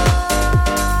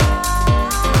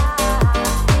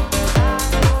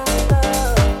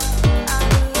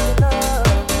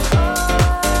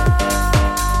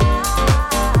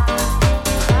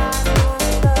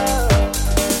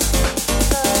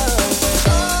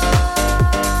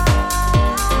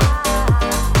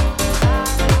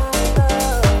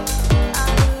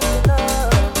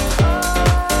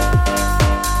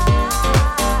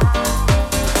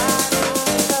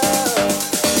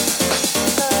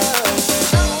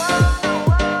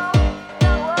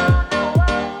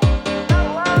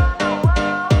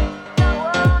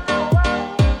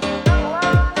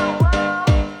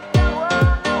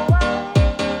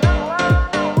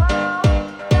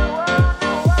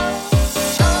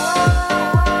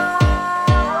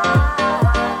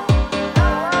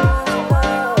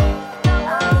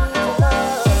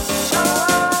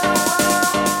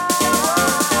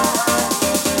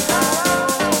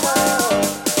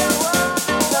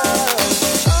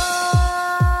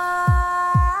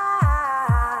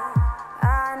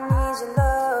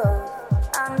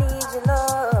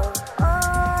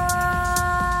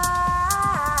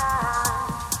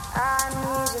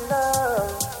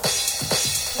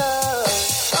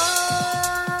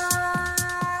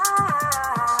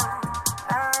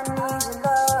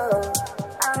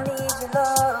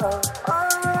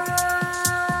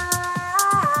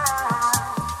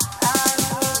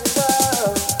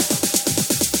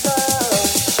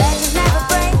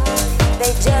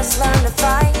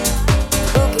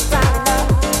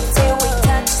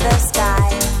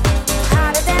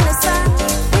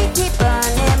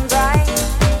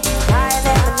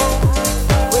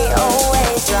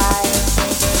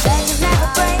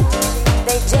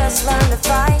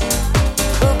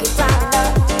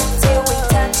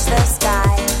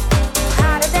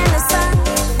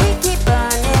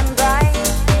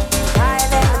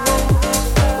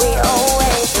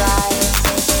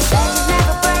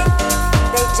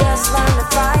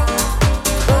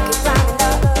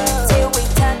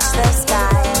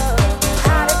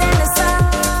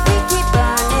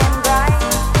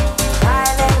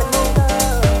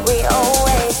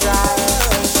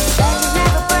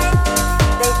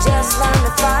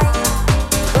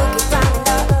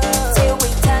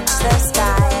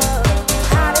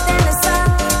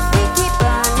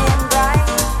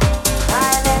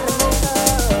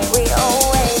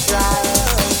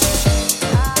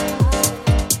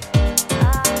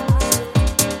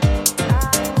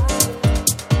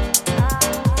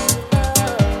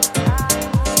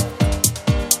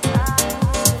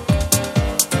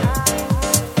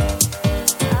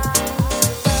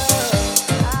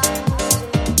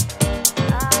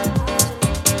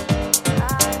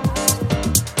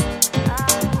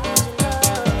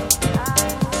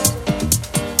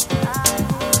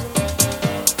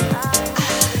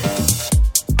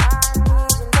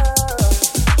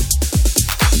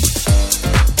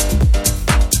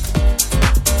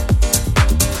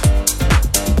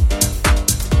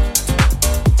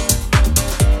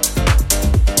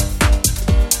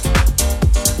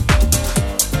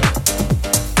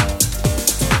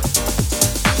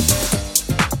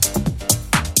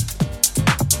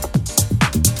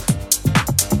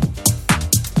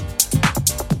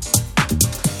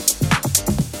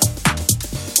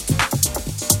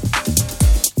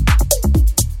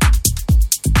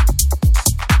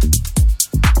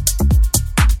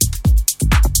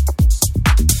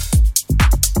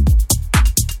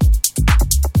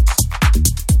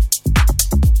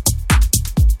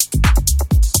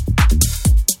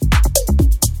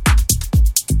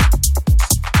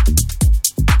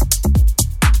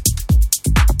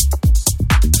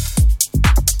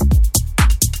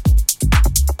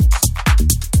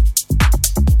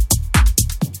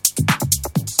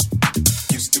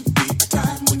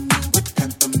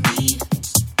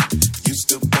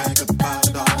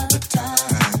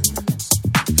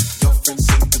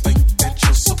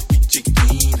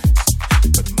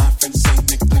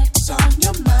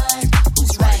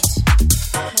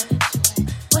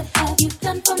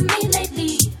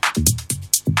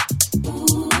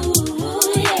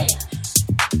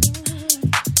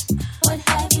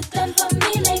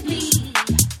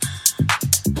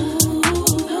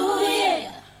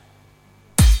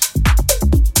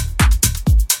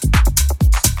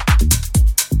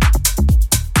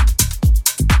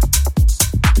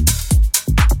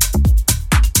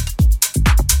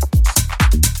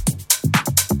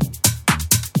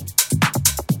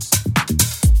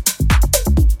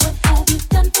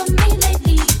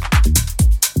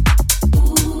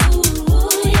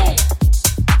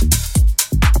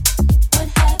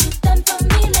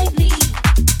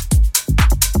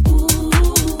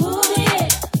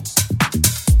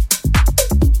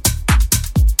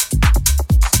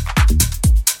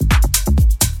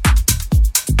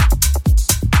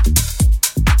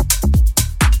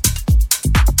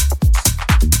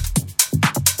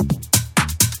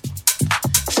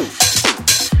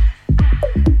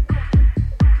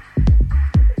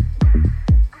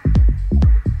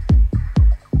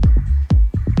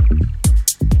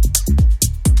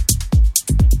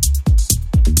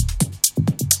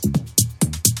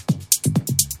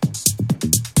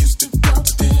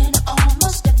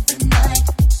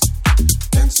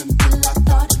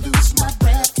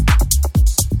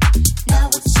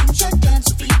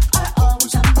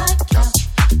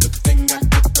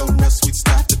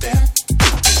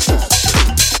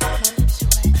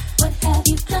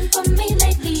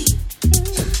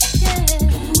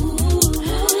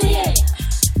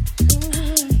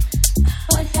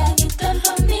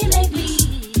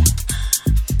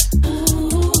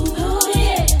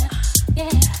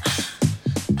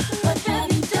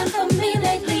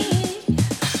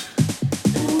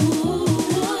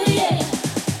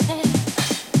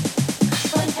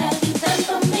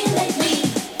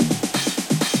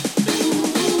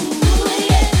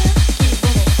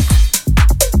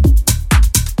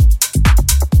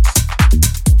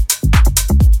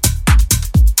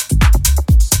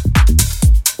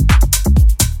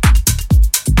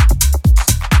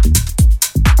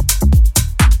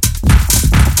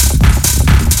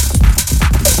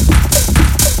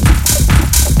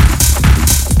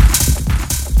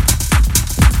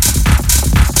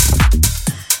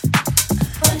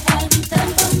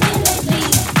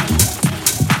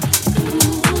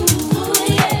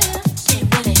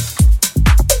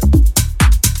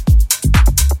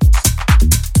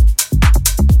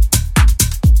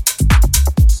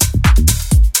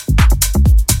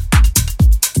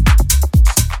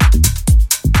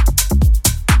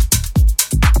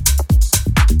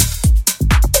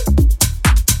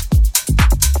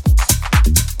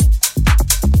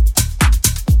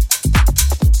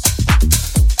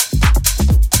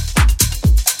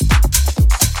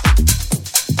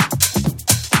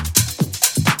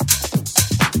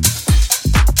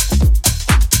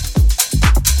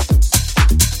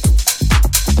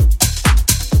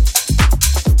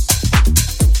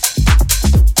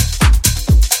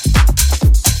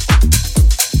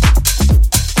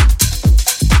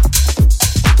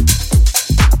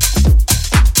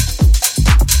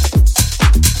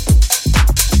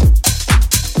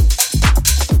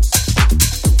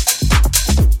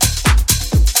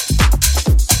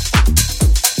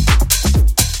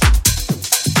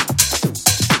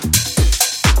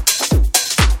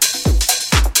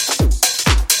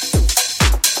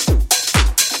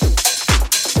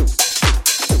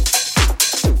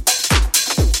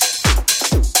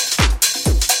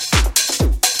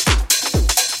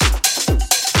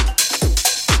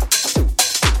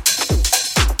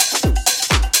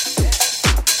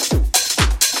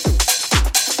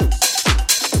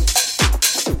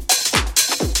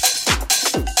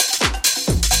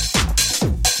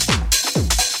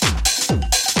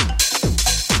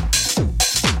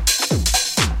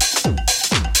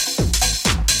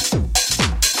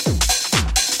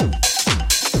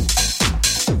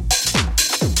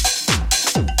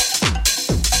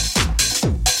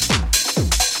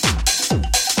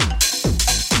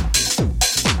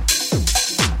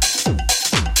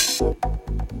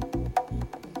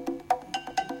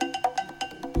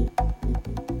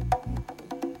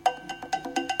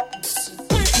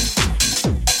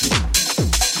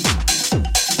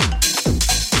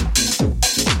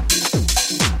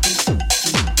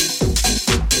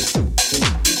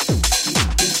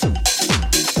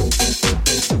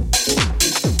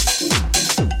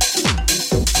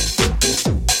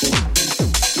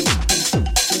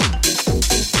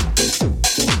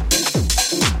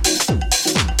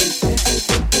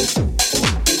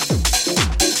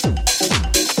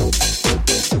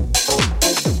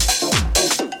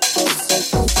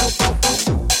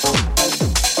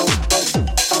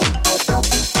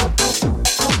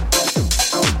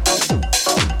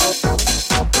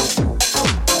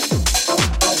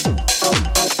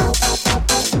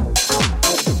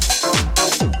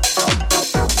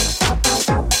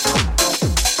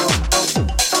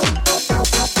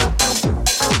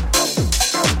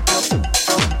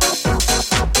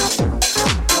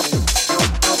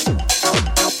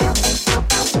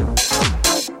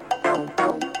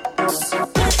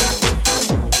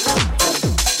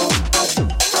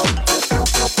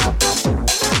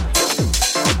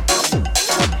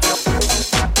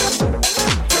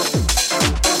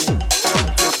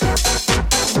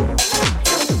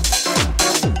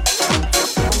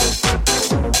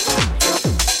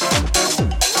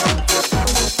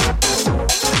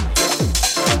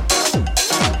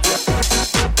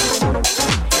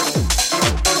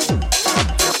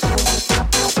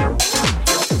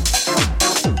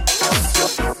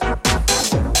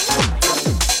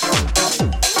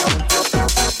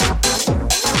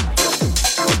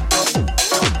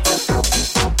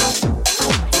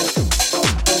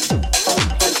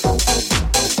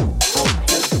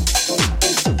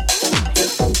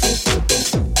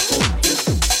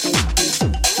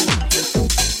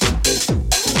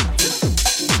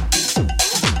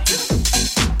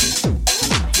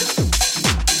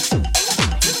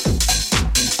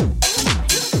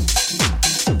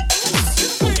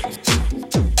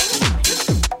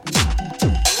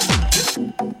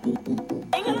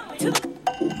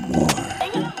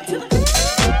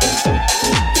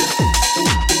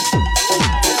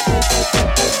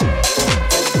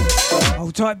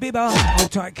 Bibba.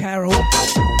 Hold tight, Carol.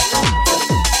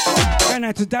 Going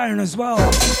out to Darren as well.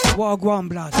 Wagwan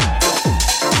blood.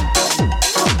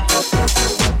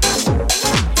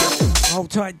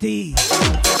 Hold tight, D.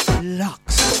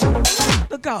 Lux.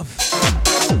 The Gov.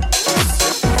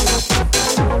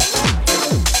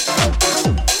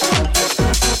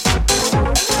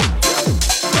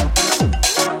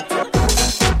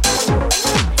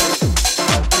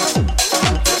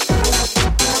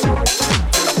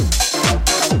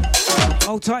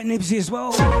 Hold tight, Nibsy as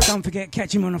well. Don't forget,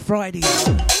 catch him on a Friday.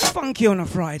 Funky on a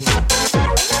Friday.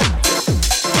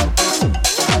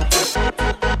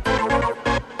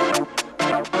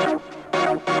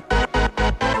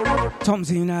 Tom's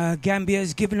in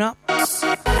Gambia's given up.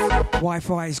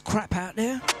 Wi-Fi is crap out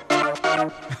there.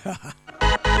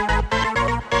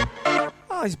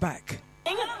 Oh, he's back.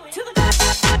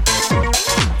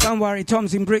 Don't worry,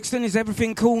 Tom's in Brixton. Is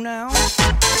everything cool now?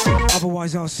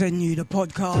 Otherwise, I'll send you the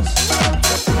podcast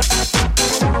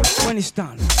when it's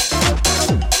done.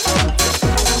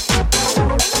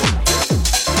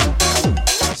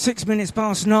 Six minutes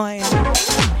past 9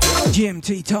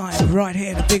 GMT time, right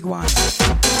here, the big one.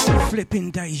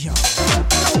 Flipping Deja.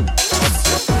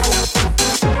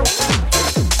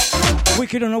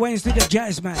 Wicked on a Wednesday, the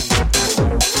Jazz Man.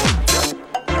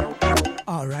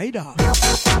 Alright,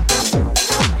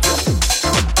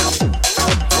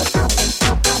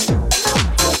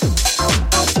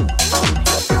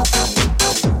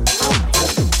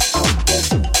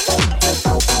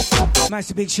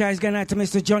 Massive big shout going out to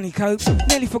Mr. Johnny Cope.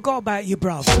 Nearly forgot about you,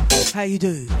 bruv. How you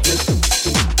do?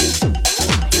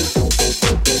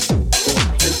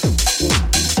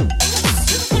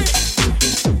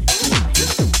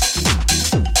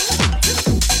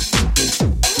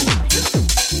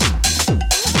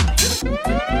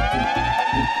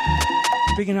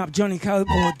 Picking up Johnny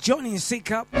Cope or Johnny and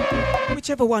Sick Up,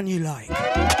 whichever one you like.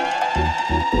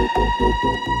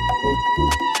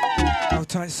 Hold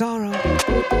tight, Sarah.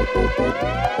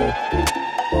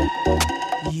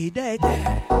 You dead.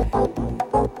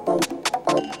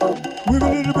 With a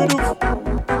little bit of.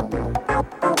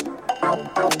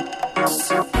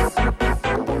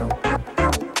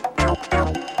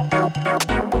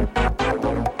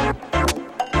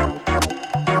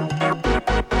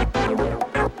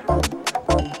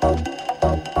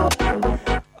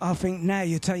 I think now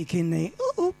you're taking the.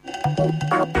 You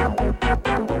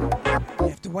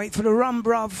have to wait for the rum,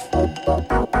 bruv.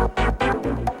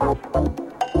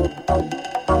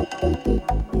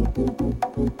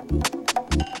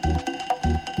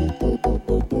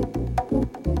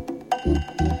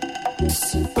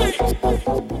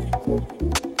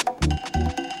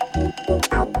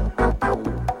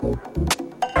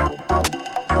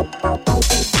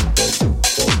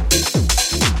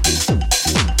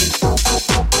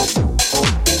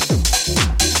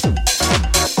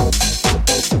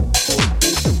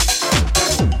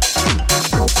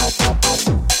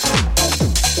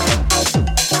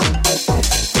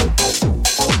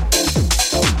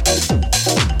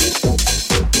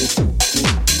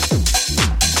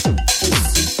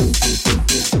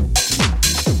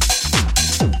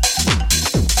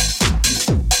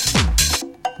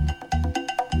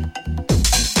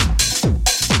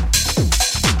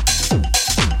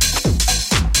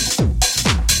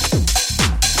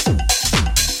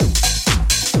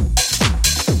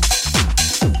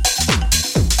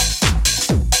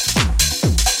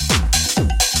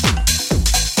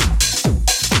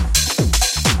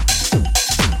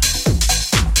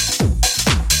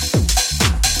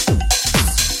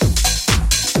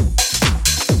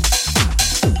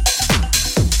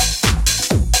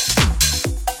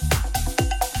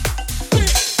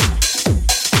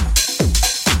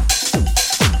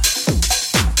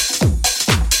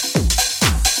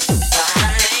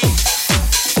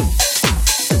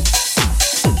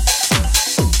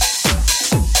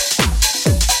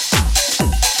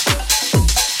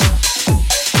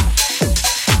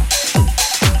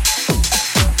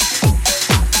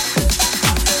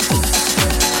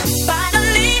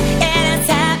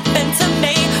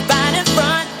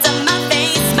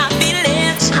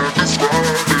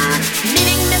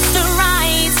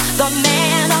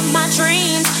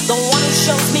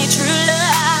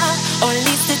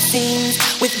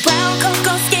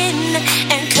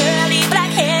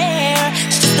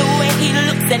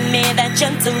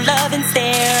 gentle love and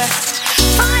stare.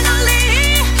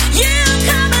 Finally, you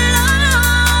come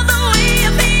along. The way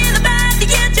you feel about it,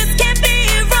 you just can't be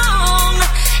wrong.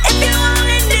 If you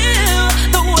only knew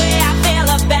the way I feel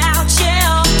about you,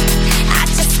 I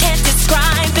just can't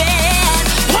describe it.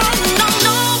 Oh no,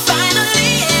 no,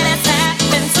 finally it has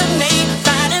happened to me.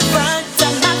 Right in front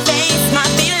of my face, my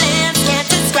feelings can't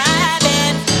describe.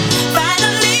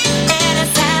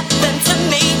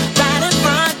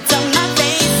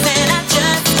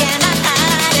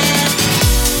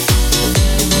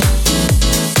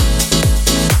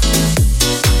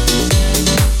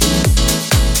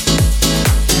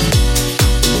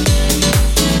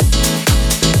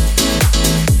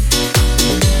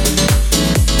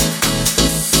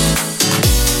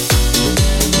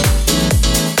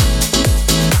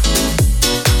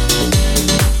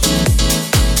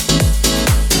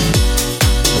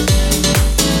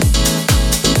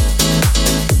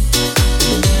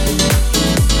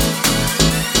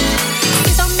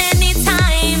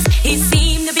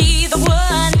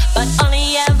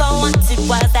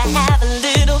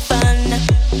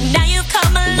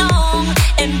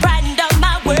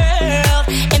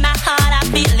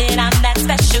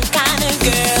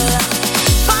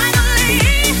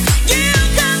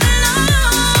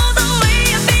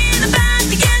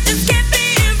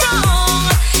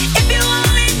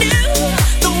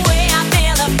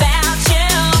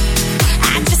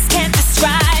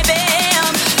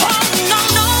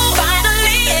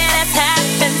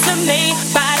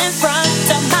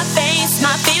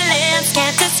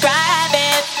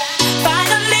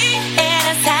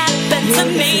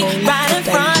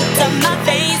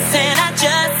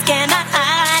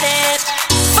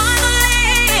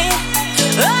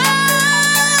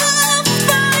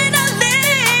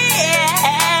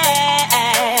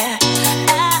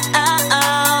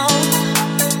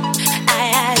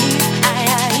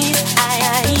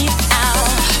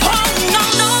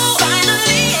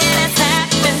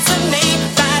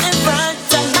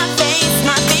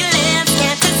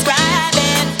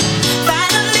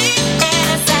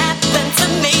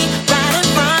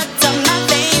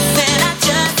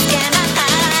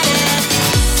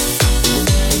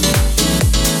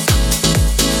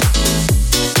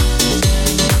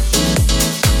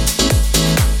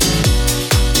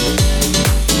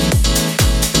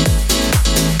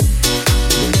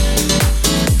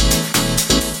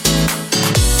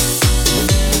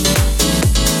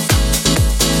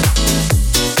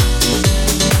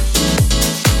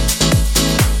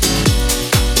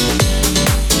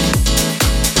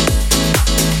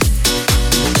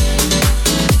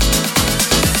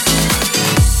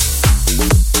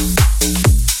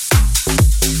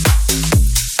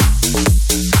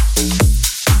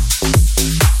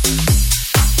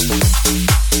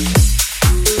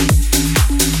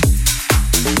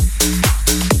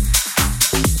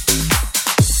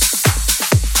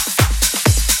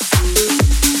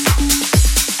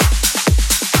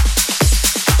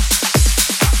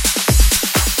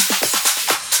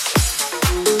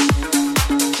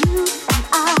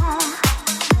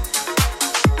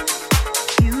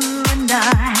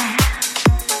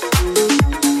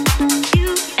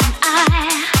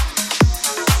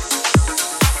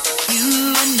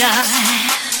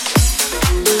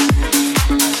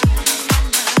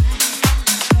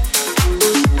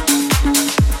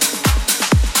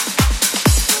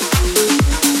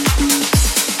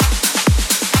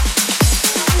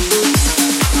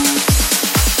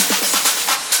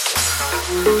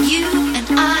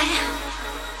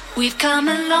 We've come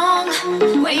a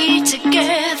long way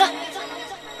together.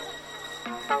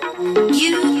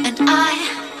 You and I,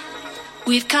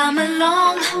 we've come a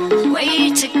long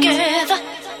way together.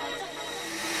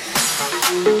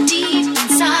 Deep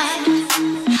inside,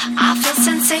 I feel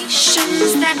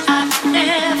sensations that I've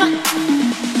never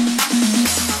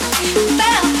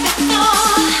felt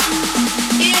before.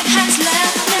 It has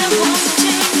left me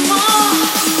wanting more.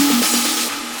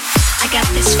 I got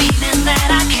this feeling that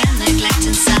I can't neglect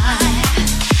inside.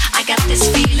 I got this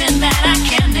feeling that I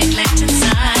can't neglect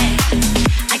inside.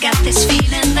 I got this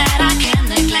feeling that I can't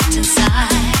neglect inside.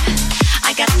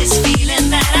 I got this feeling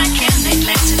that I can't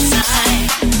neglect inside.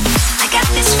 I got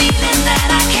this feeling that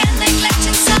I can't neglect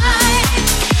inside.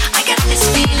 I got this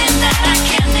feeling that I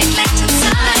can't neglect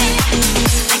inside.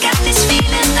 I got this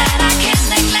feeling that I can't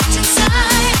neglect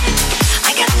inside.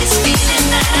 I got this feeling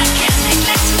that I can't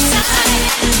neglect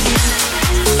inside.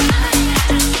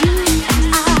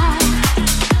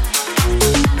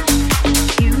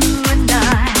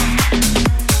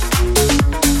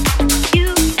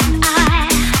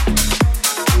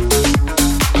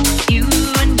 You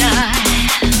and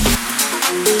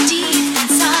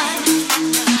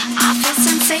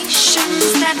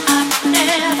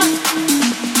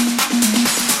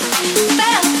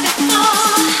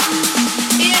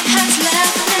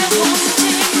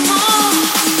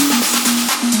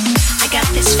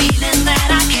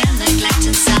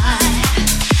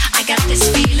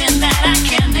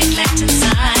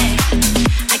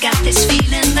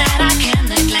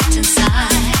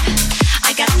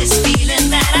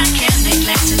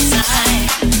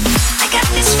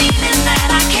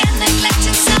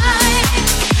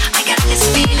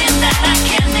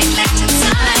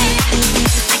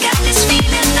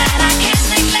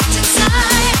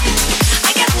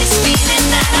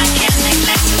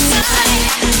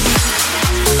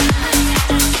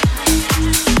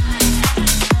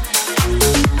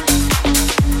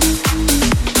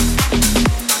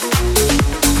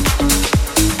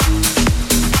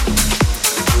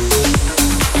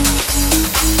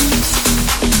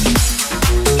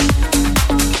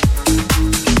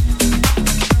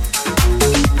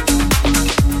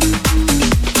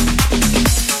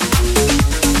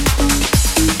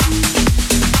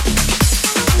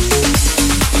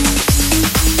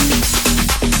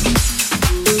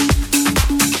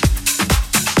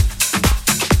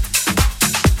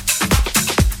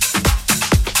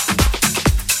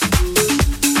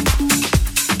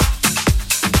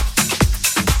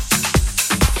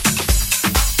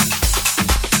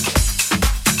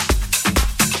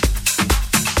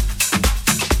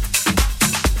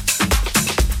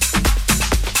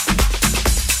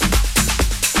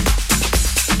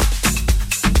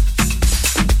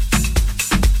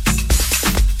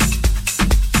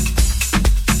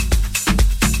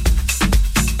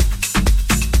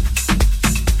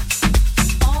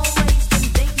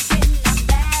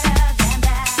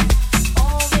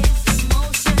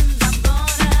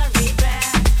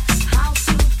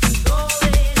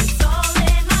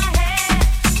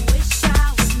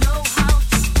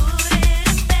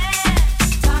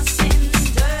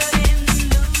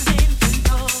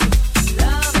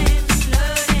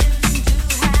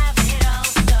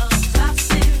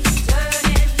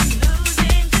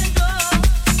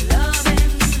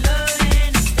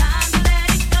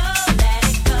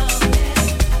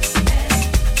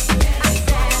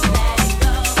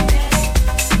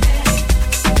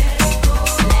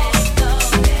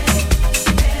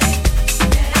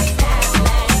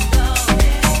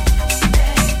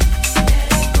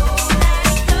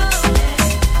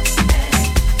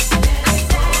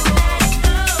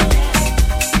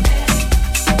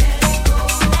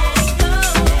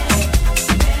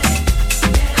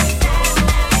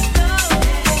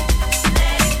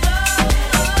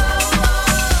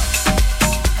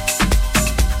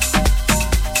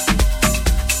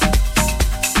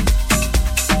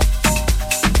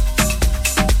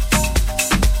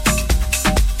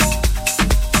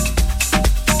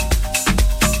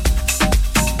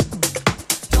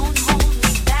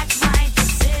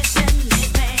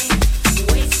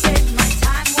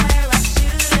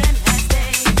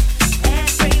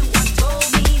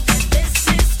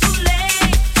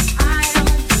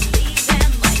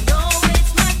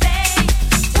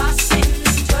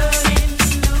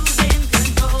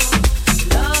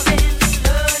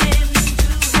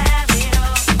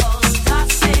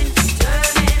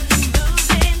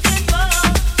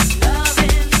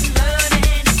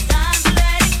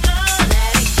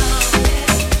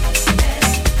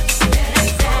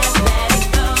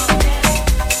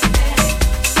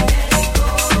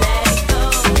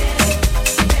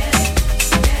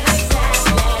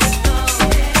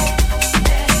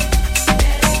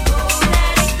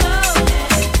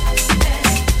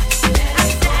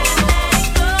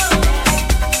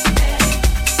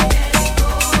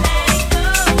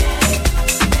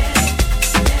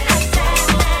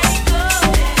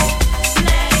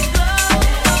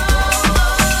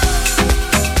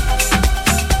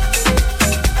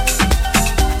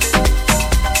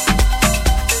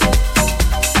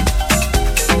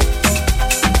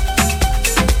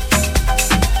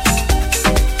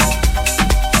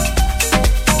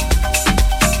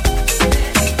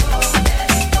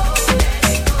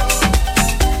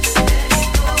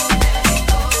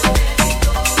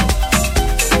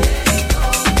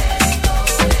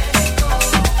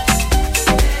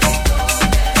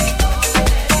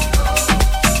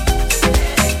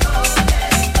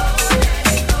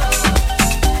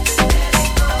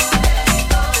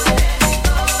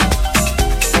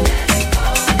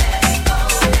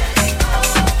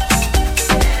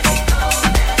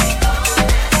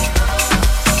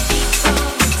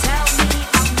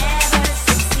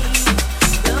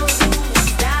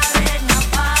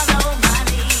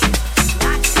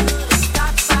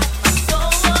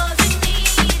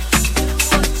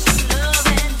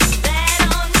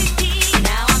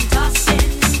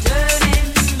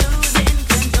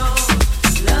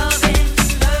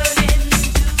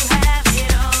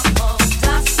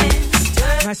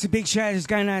massive big shout is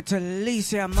going out to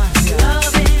Alicia Mafia.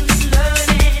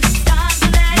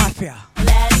 Mafia.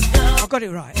 I got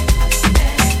it right.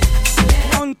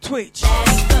 On Twitch.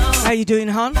 How you doing,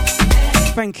 hon?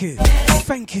 Thank you.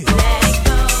 Thank you.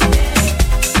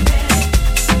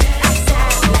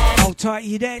 Hold tight,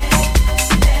 you dead?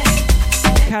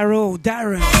 Carol,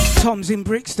 Darren, Tom's in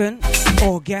Brixton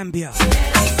or Gambia.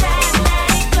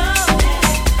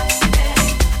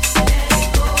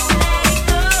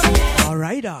 Our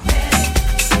radar.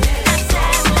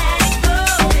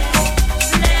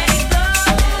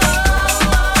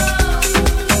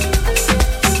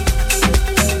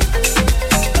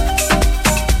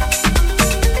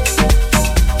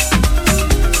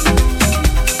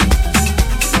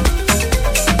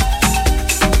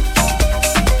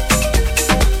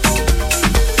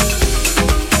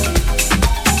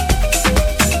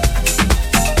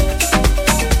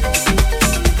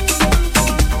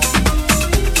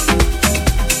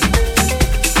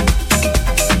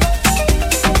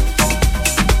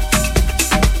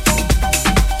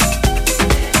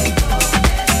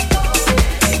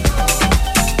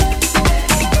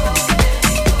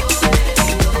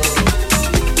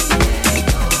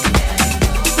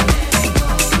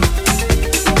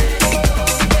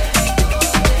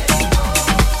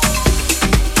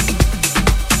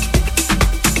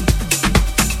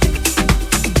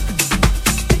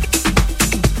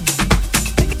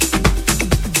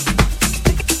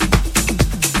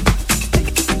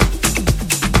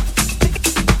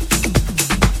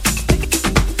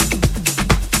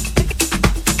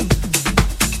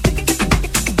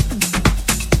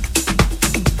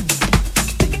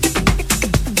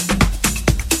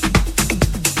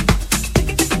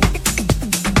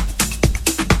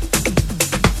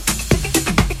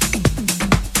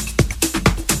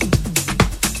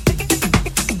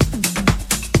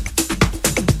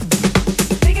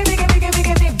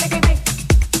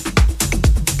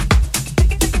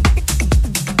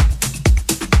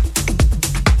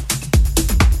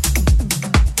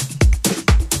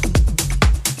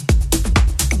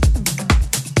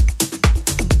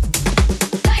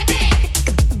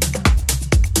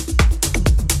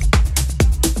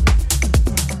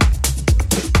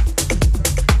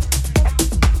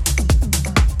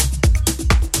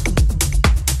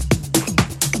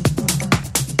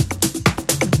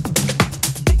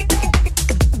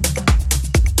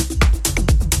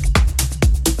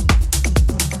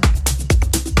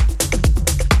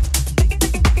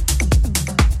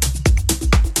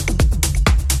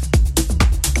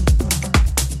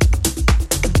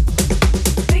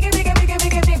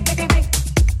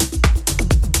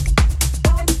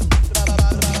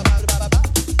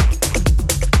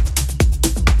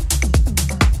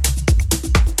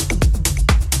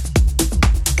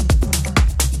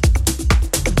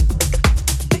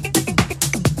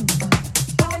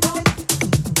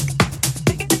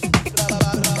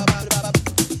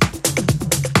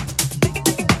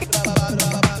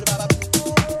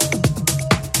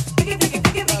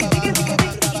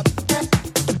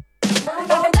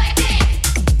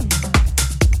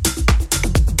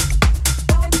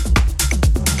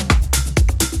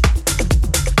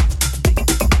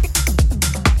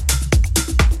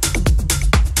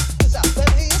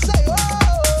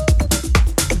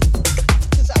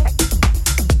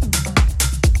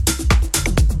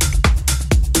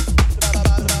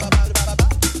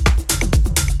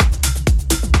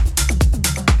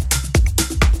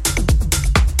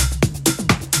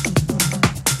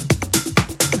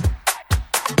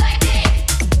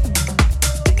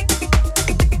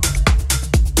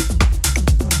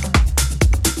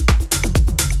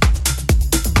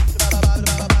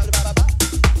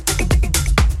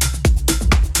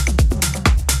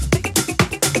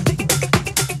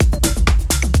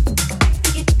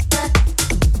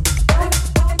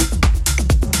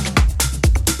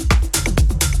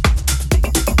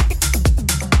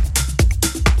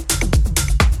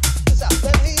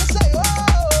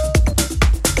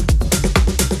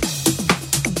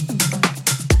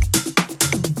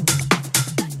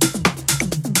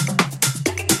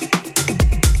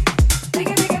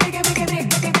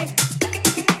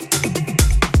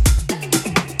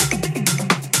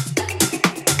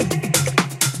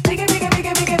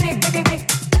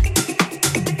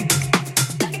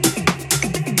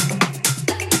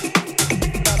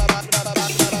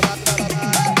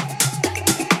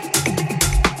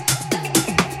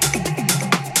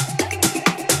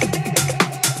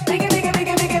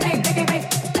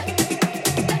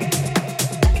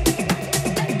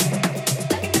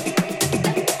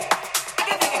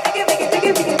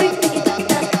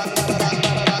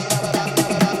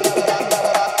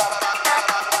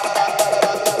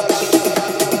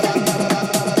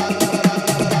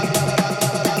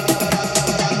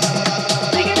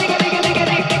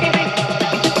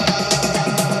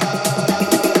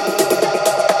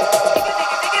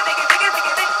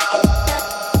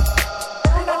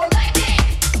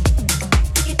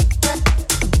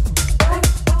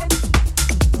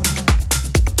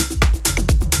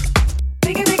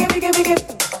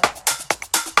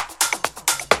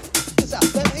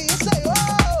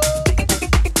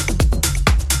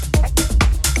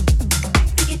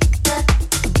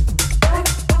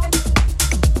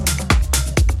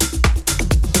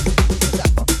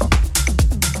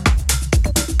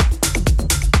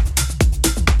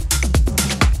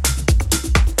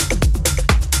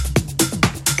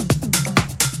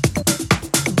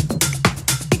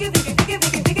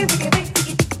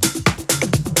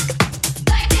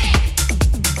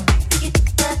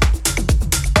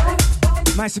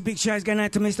 Massive big shouts going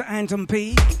out to Mr. Anton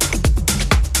P.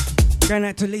 Going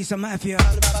out to Lisa Mafia.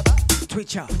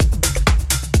 Twitcher.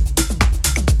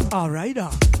 Alright,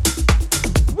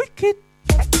 wicked.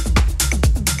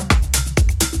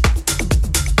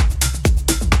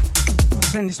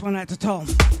 Send this one out to Tom.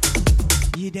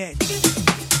 You dead.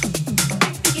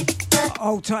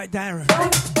 Hold tight,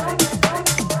 Darren.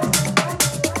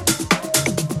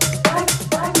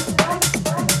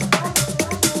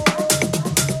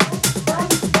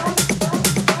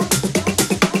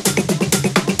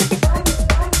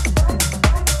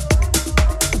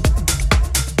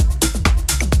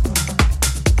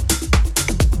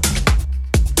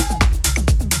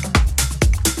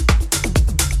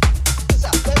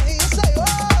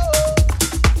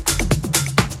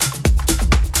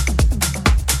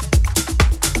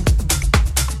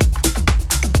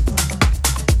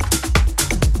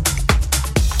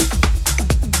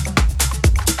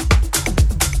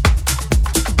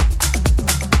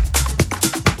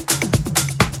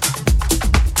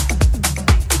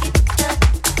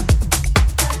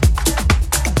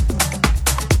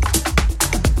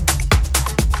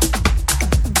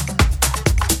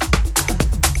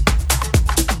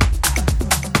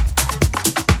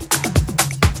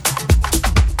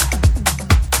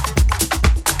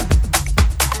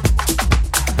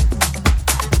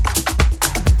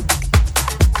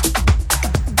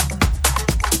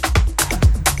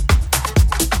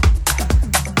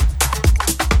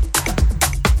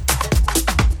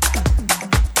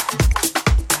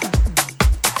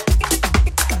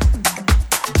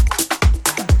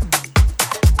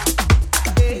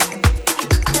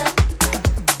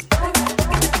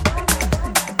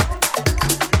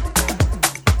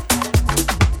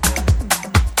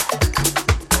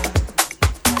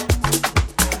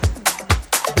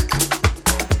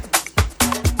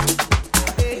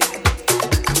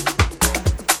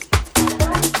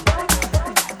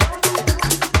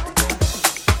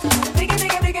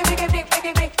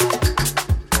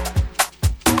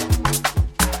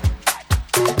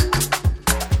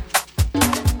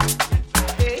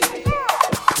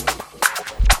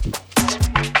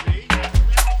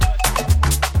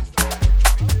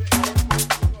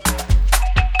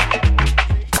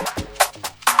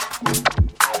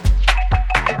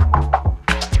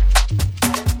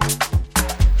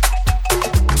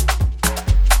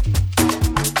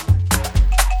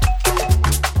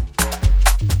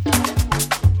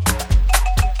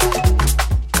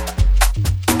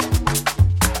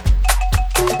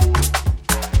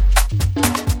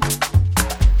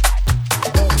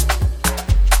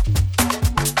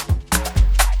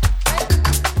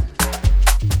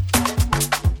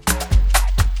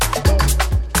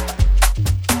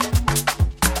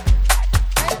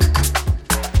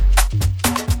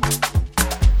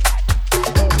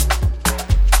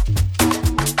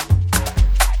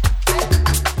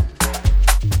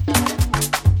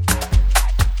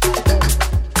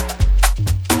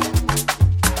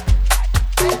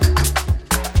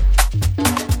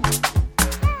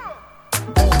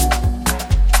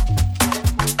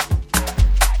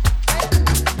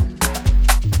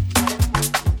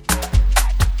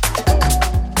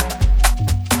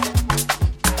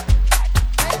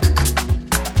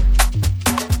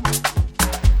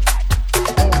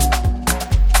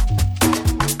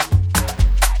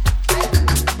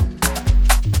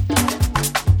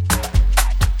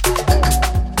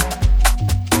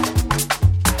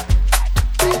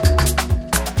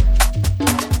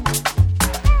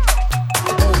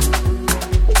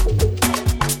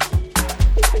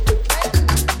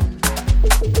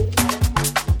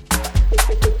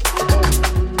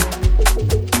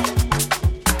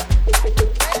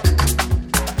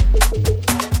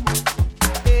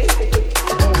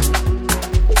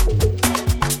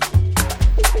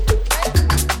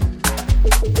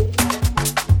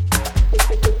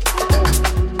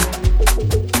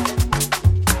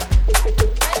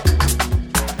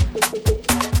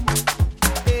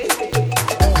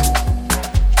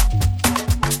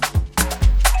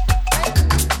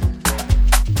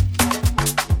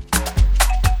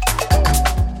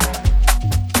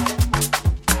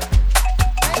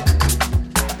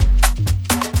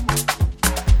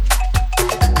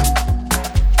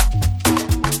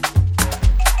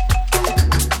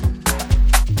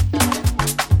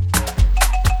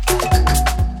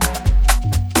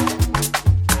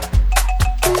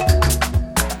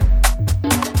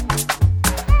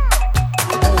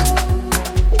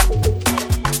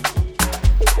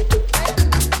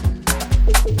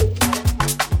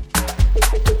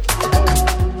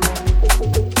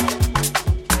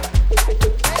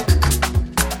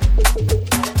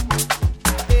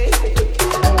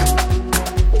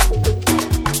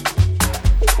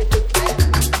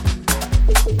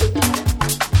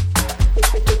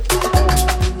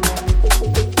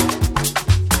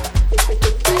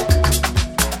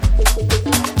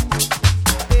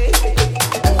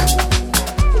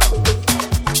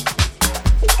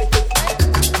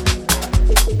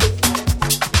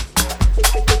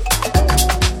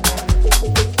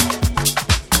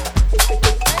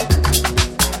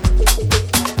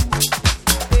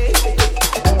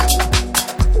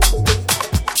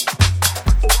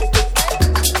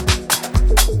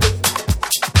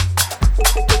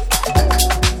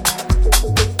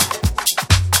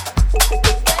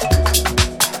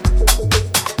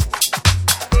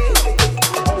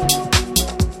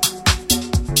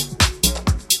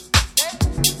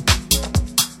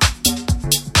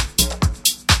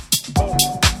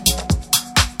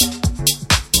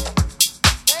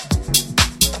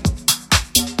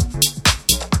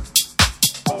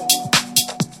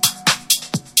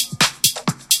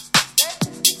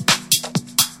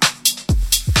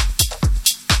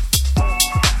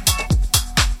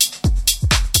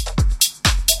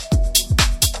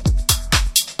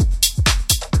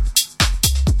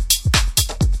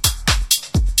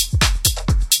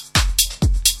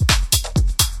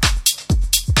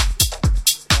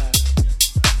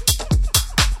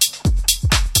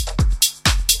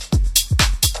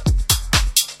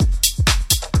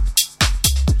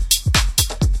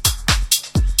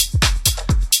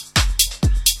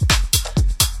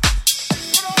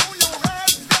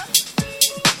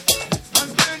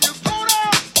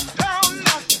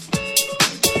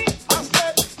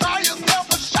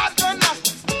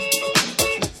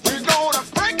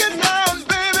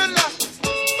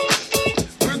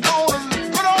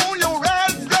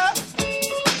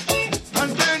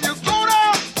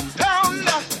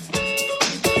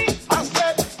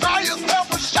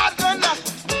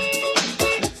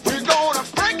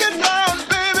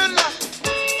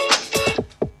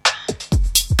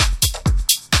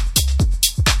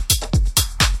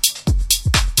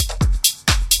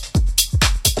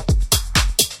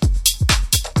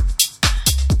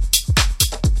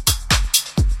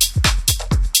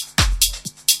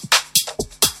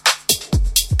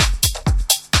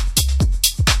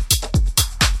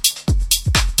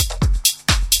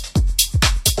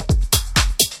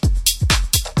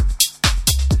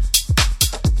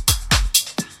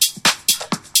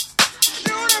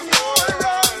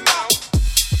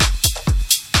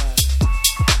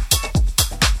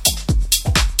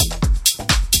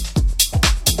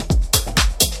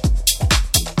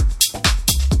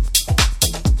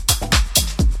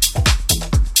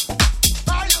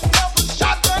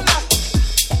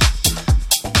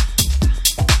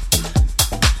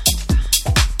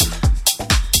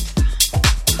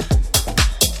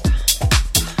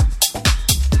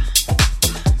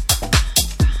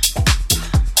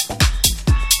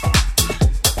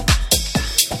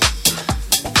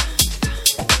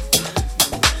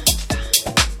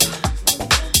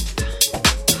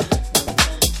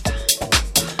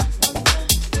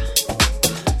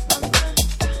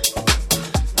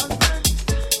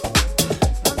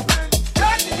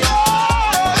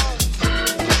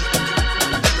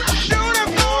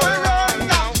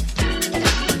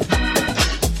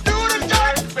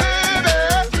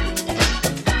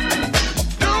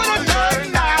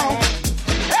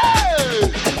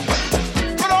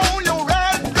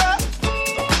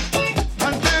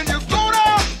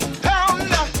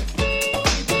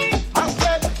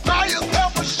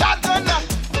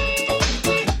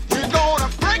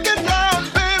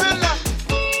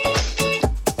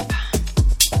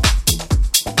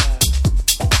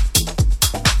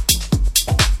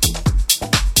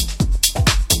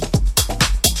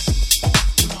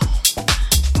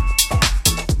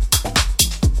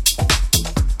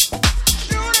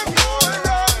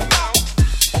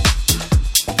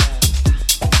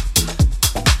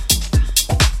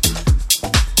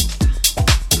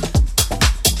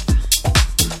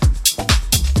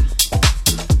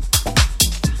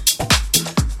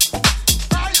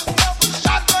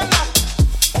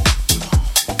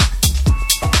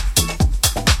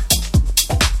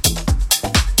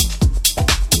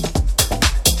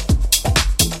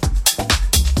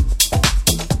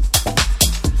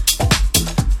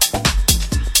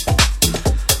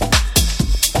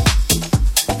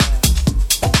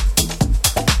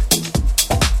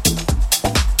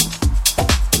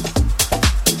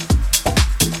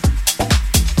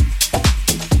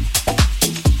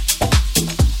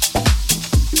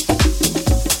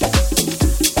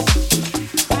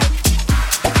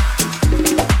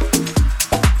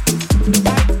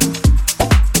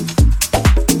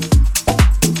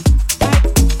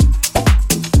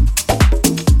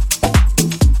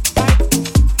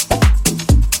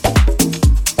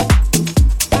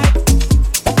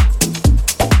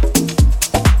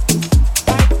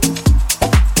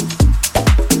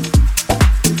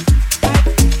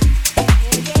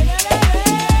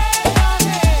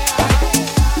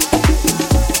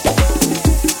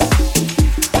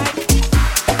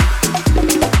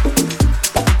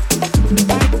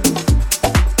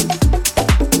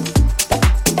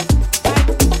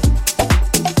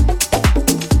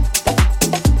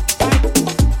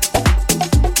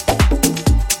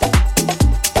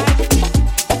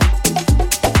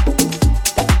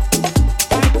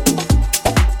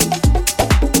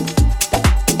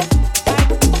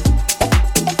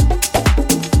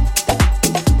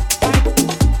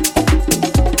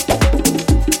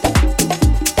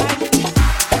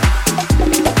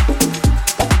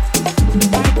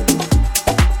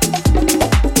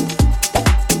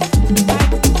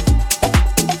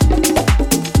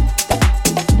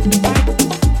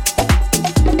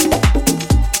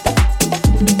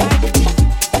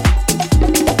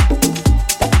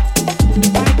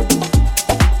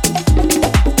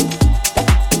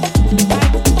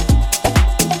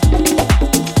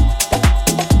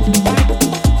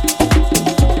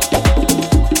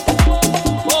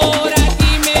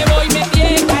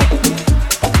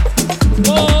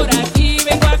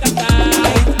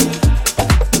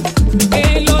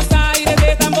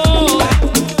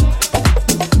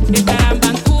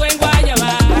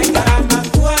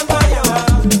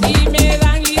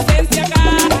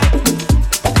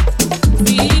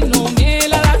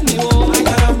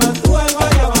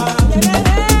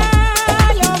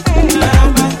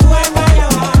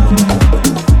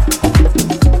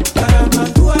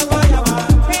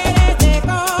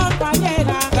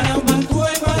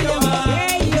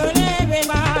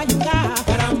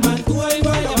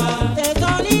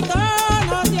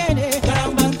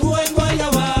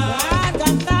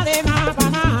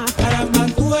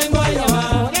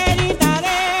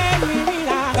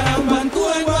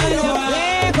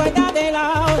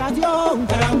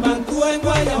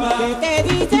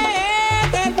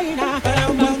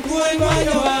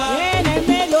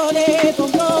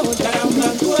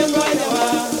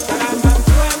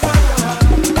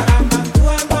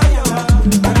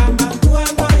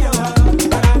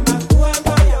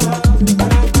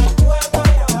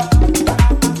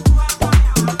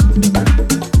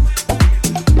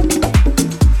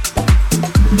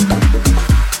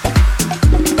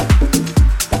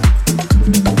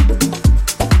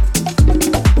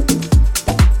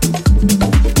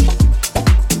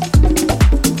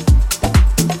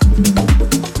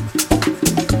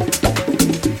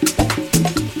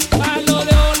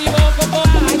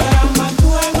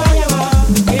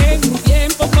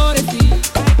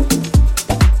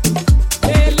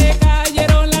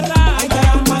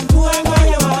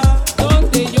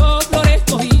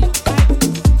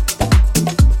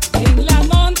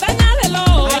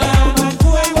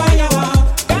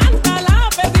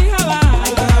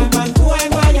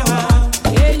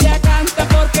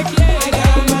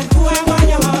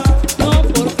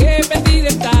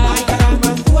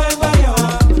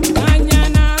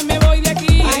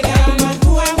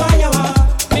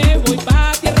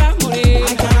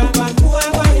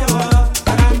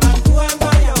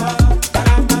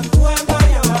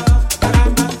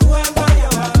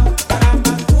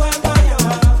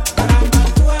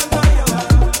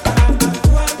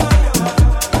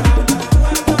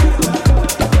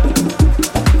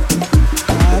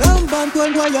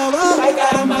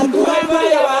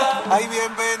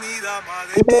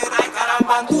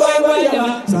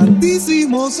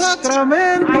 Santísimo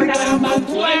Sacramento, ay caramba,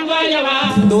 tú en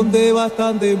Guayabá, donde vas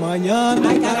de mañana,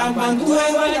 ay caramba, tú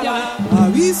en Guayabá, a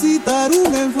visitar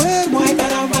un enfermo, ay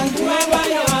caramba, tú en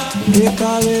Guayabá, que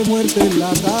está de muerte en la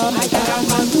cama, ay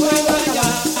caramba, tú en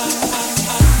Guayabá.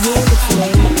 You're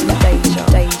listening to Deja,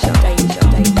 Deja, Deja,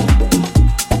 Deja.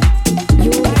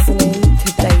 You're listening to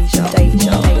Deja,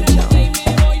 Deja, Deja.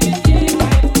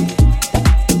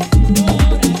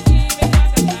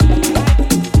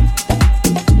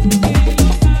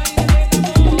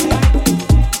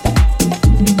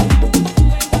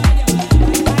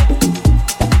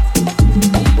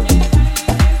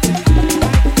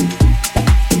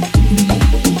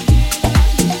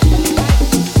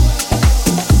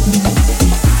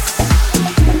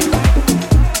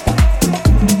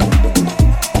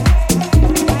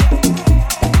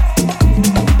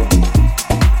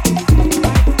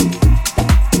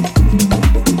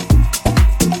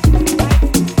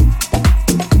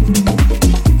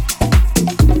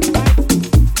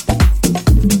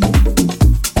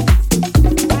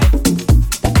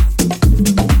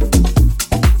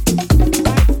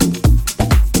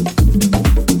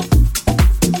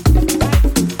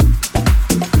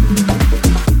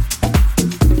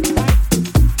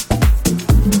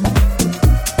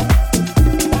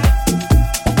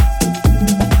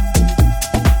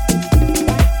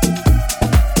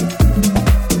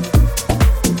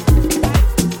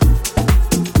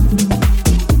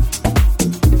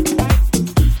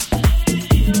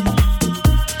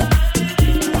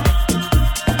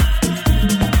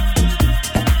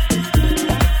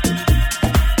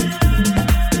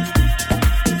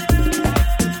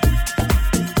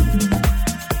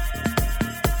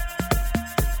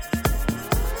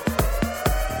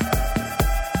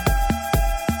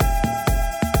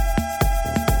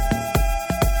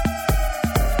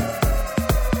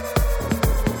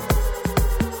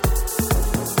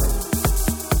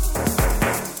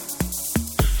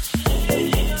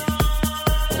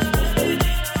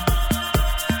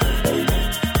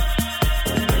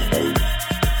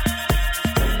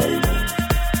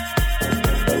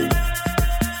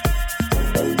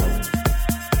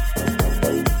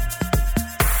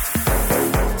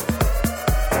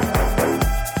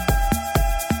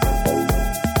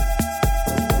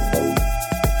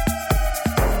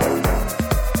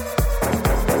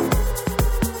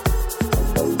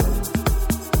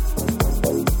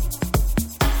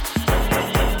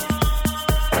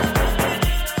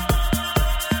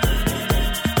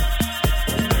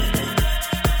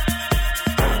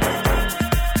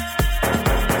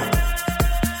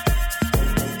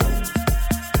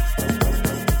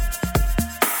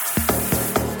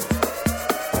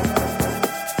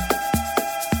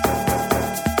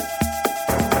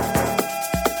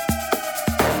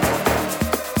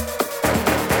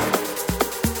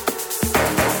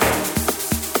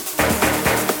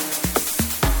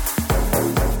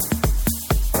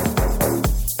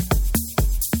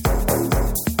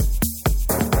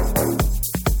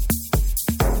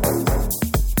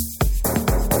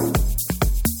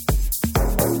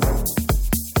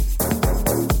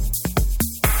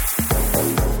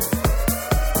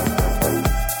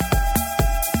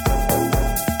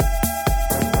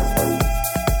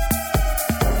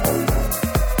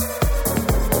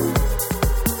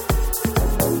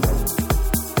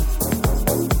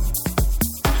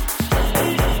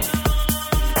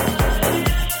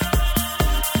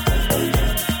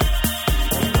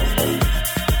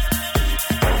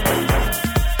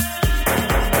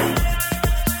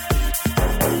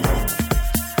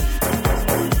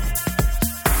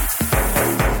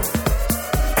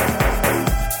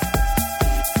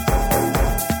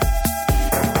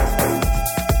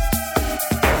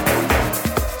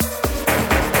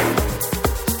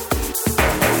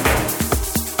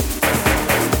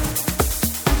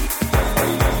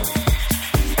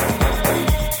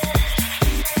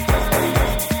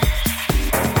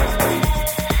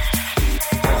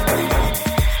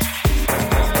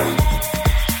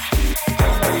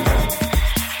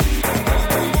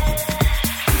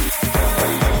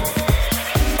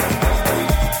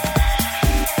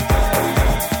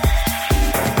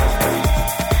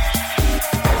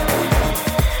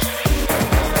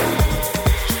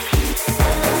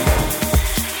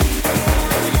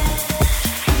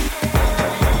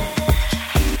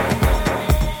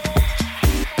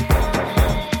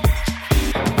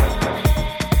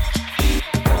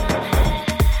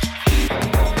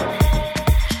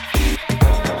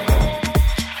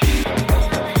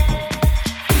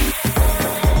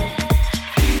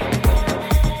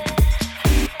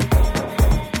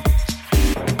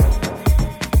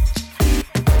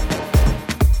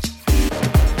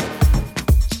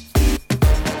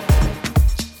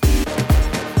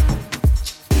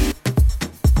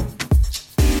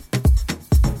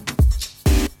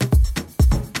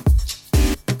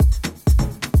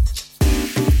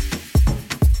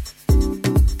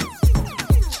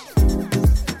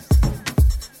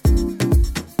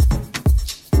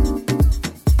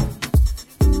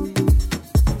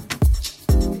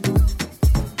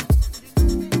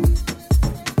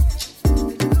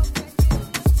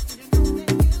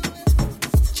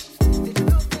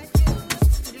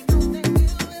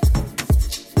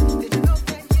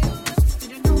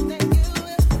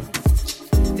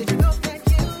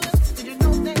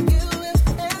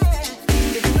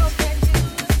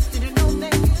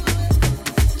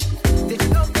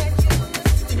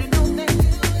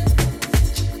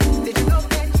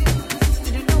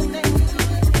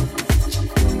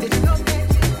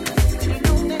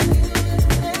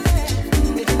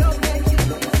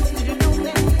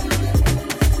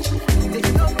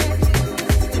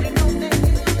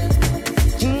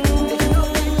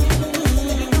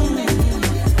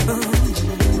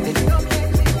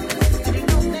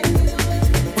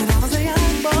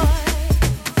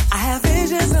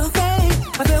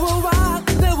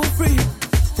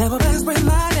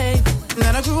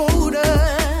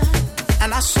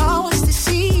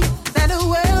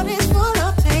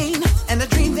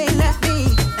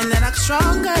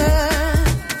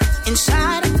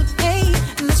 inside of the pain.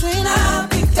 And that's when I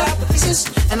picked up the pieces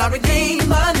and I regained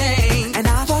my name. And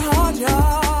I fought hard,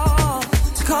 y'all,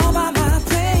 to call by my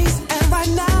place. And right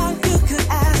now you could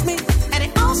ask me, and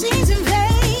it all seems in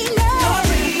vain. Your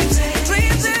dreams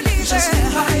ain't easy. Just stick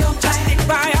by your plan.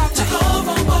 To go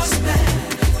from boss to man,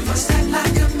 you must act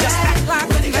like a man.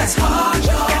 When it gets hard,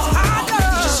 y'all,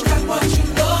 you just grab what you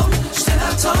know. Stand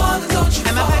out tall and don't you fall.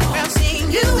 And my background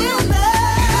sing, you will know.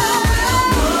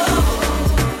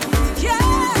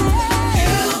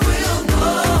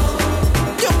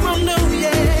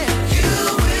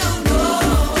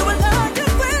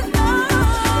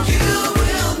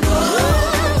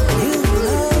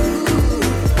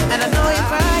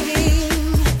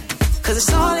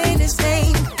 It's all in this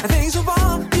thing. And things are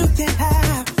wrong, you can't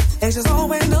have. It's just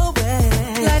always no way.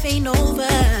 Life ain't over.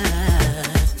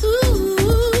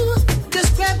 Ooh,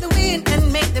 just grab the wind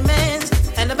and make demands,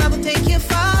 and the Bible take you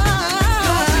far.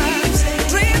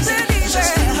 Dreams ain't easy.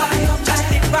 Just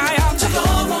stick by up to go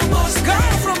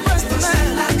from birth to man.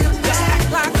 Like a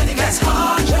back, when it gets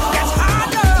hard, y'all.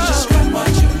 Just grab what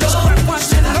you know.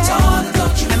 Stand out tall and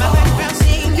don't you fall. And my background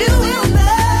sing, you will know.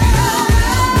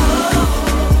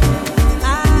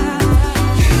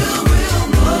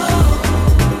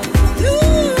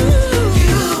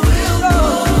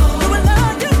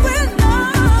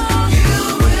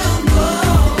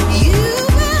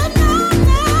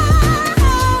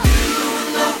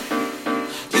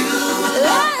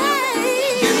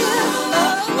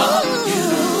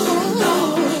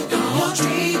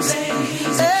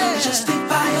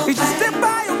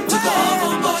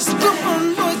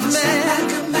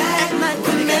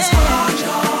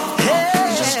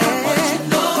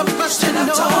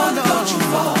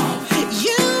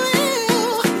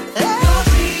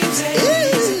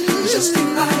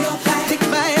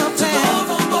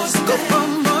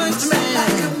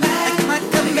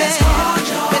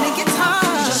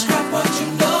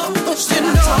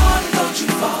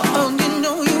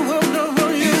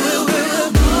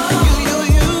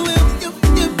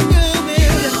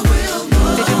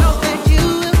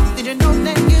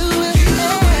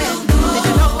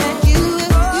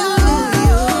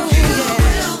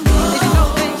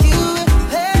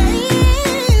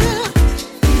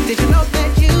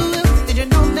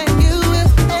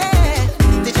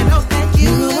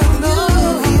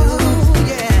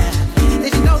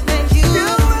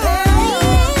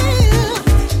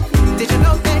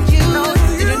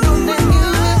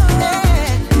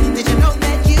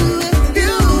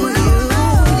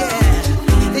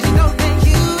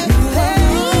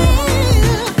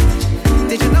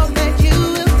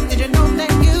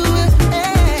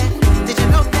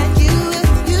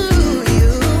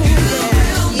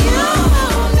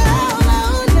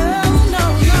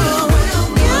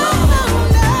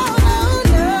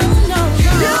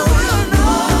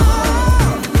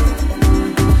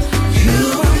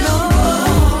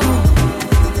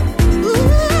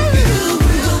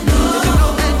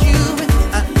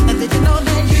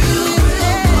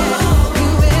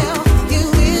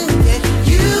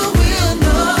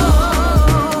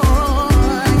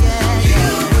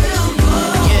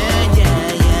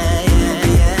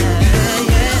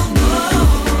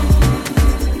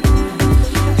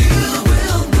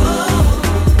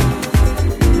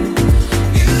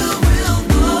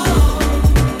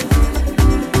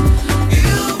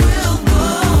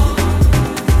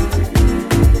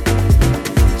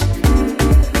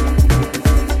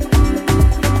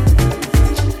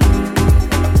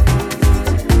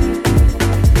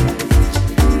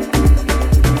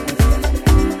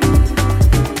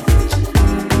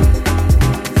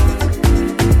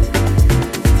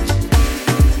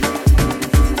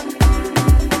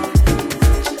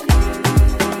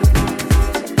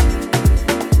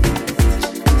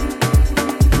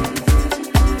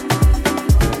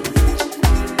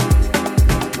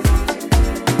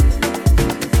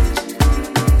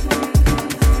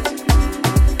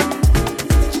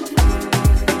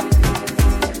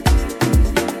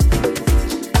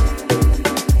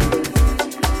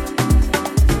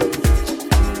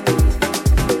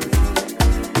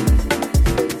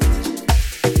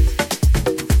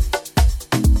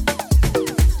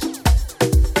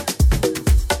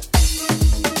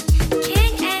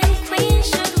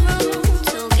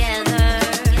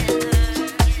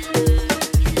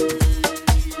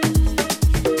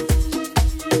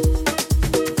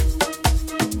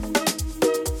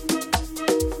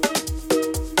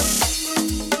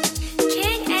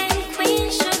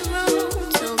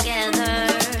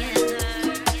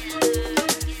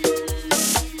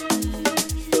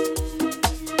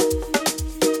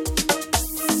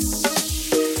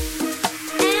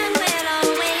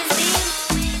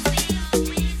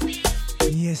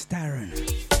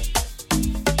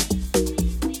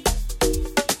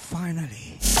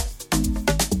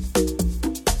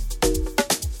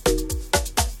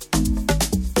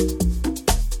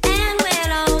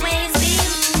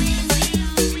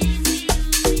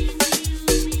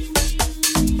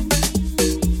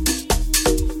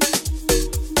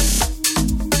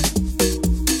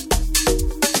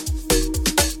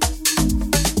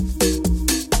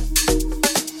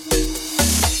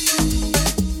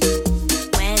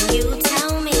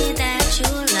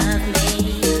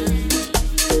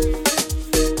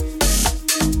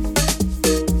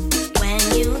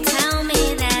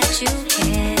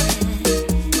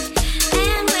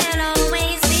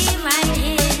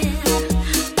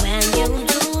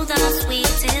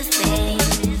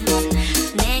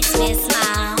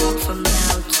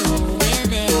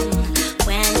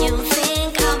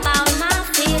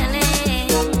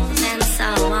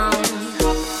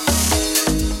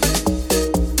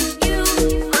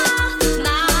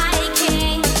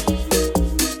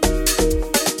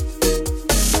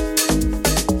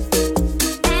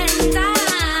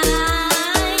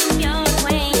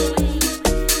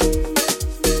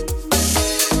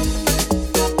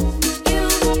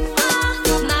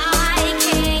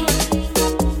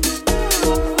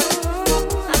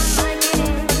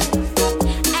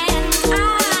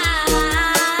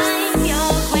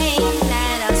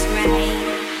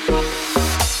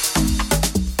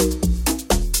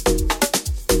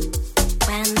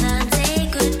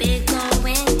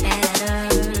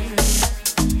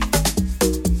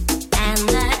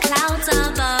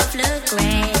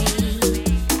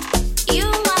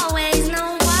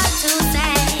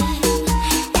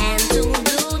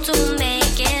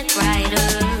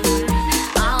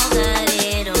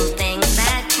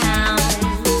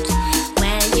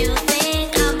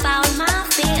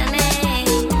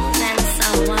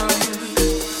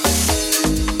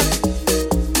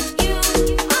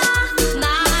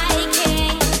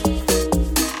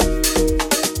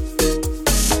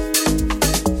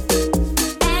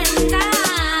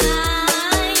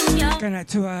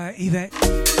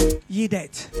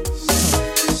 Bidette.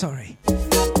 Sorry.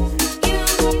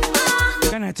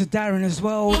 Going out to Darren as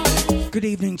well. Good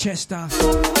evening, Chester.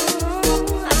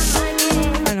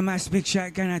 And a massive big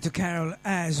shout going out to Carol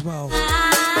as well.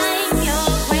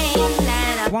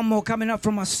 One more coming up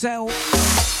from myself.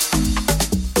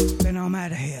 Then I'm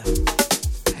out of here.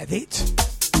 Have it.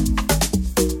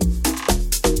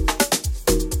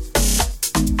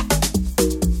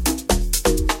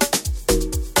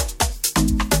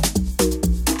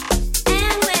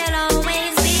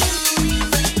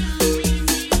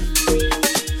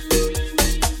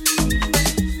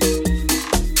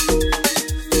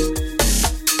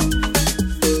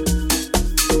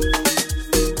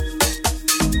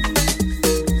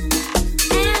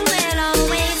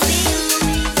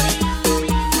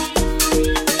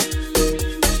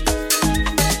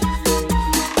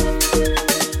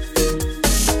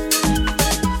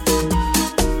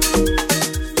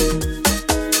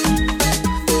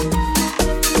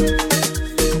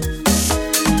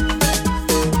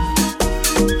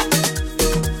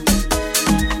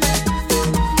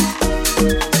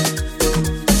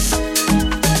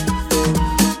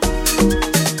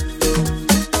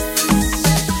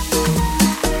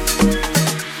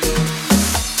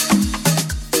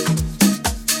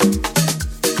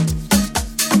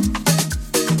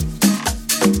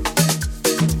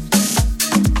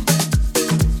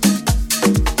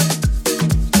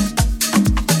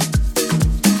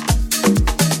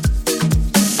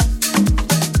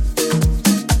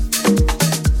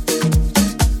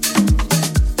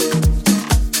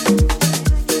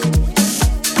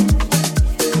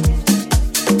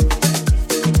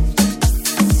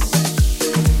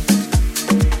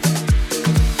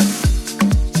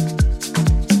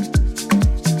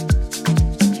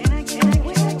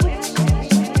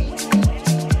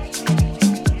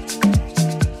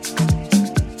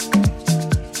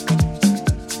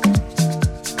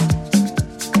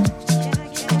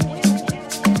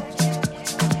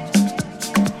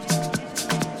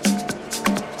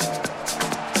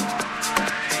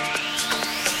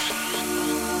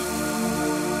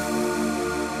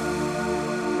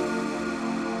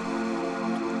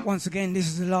 Once again, this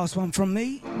is the last one from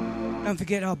me. Don't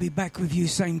forget, I'll be back with you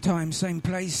same time, same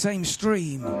place, same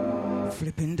stream.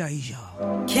 Flipping Deja.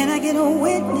 Can I get a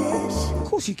witness? Of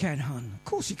course you can, hun. Of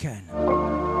course you can.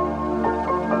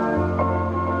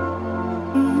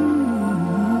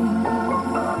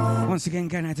 Once again,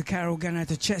 going out to Carol, going out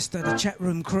to Chester, the chat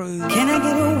room crew. Can I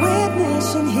get a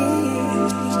witness in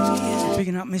here?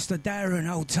 Picking up Mr. Darren,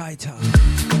 old tighter.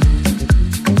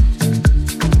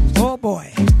 Oh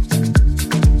boy.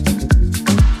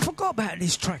 Forgot about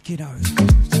this track, you know.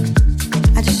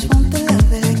 I just want the love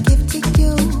that I give to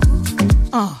you.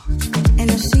 And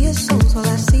I see your soul, all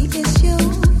I see is you.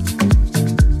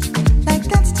 Like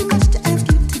that's too much to ask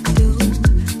you to do.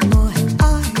 Boy,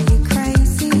 are you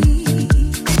crazy?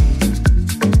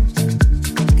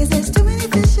 'Cause there's too many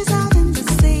fishes out in the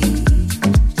sea.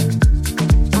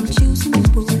 I'm choosing you,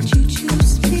 but would you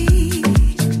choose me?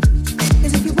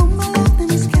 'Cause if you want my love, then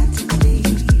it's got to be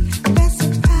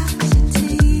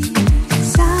reciprocity.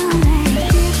 Someone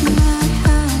give my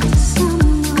heart to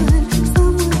someone who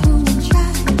will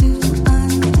try to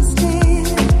understand.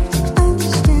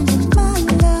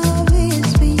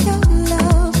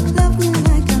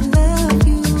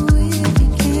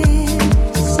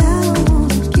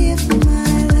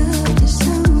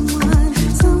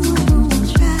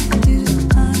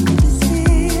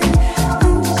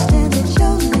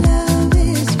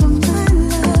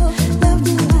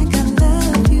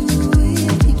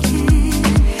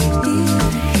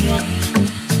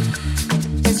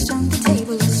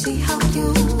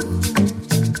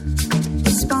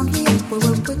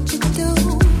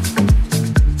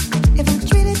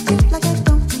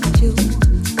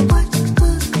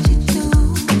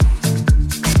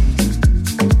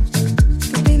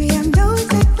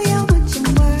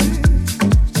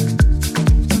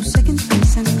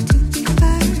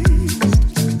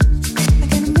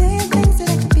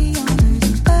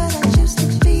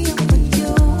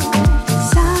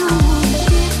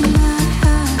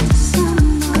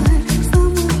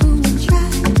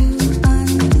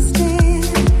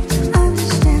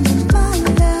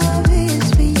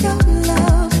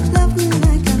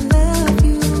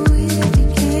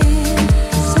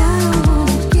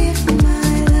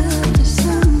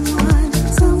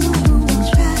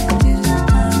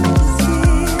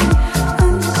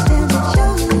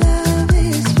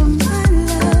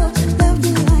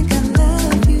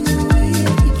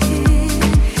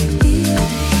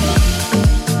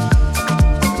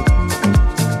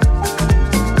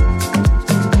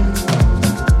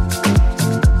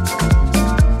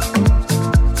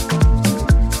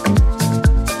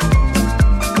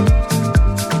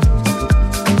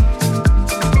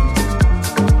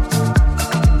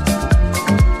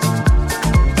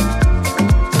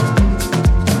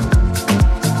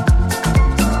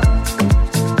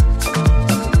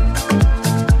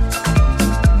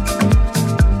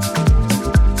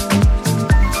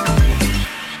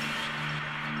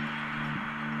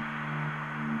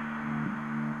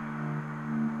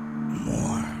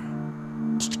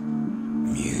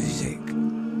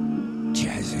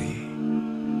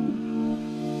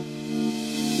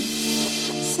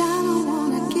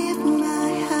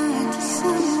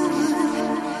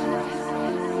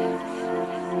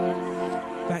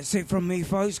 That's it from me,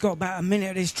 folks. Got about a minute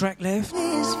of this track left.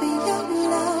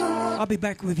 I'll be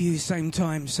back with you same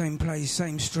time, same place,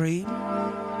 same stream.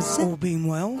 All being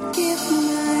well.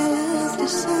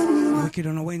 Wicked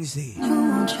on a Wednesday.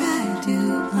 And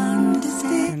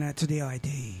out to the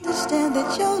ID.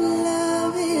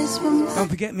 Don't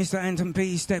forget Mr. Anton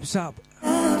P steps up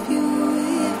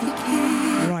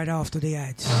right after the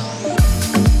ads.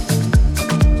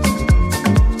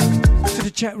 To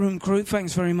the chat room crew,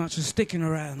 thanks very much for sticking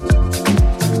around.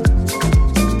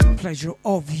 Pleasure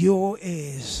of your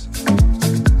ears.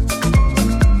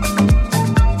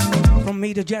 From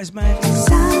me, the Jazz Man.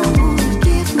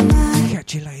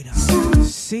 Catch you later.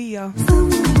 See ya.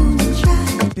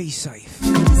 Be safe.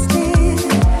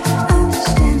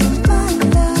 Understand my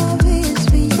love.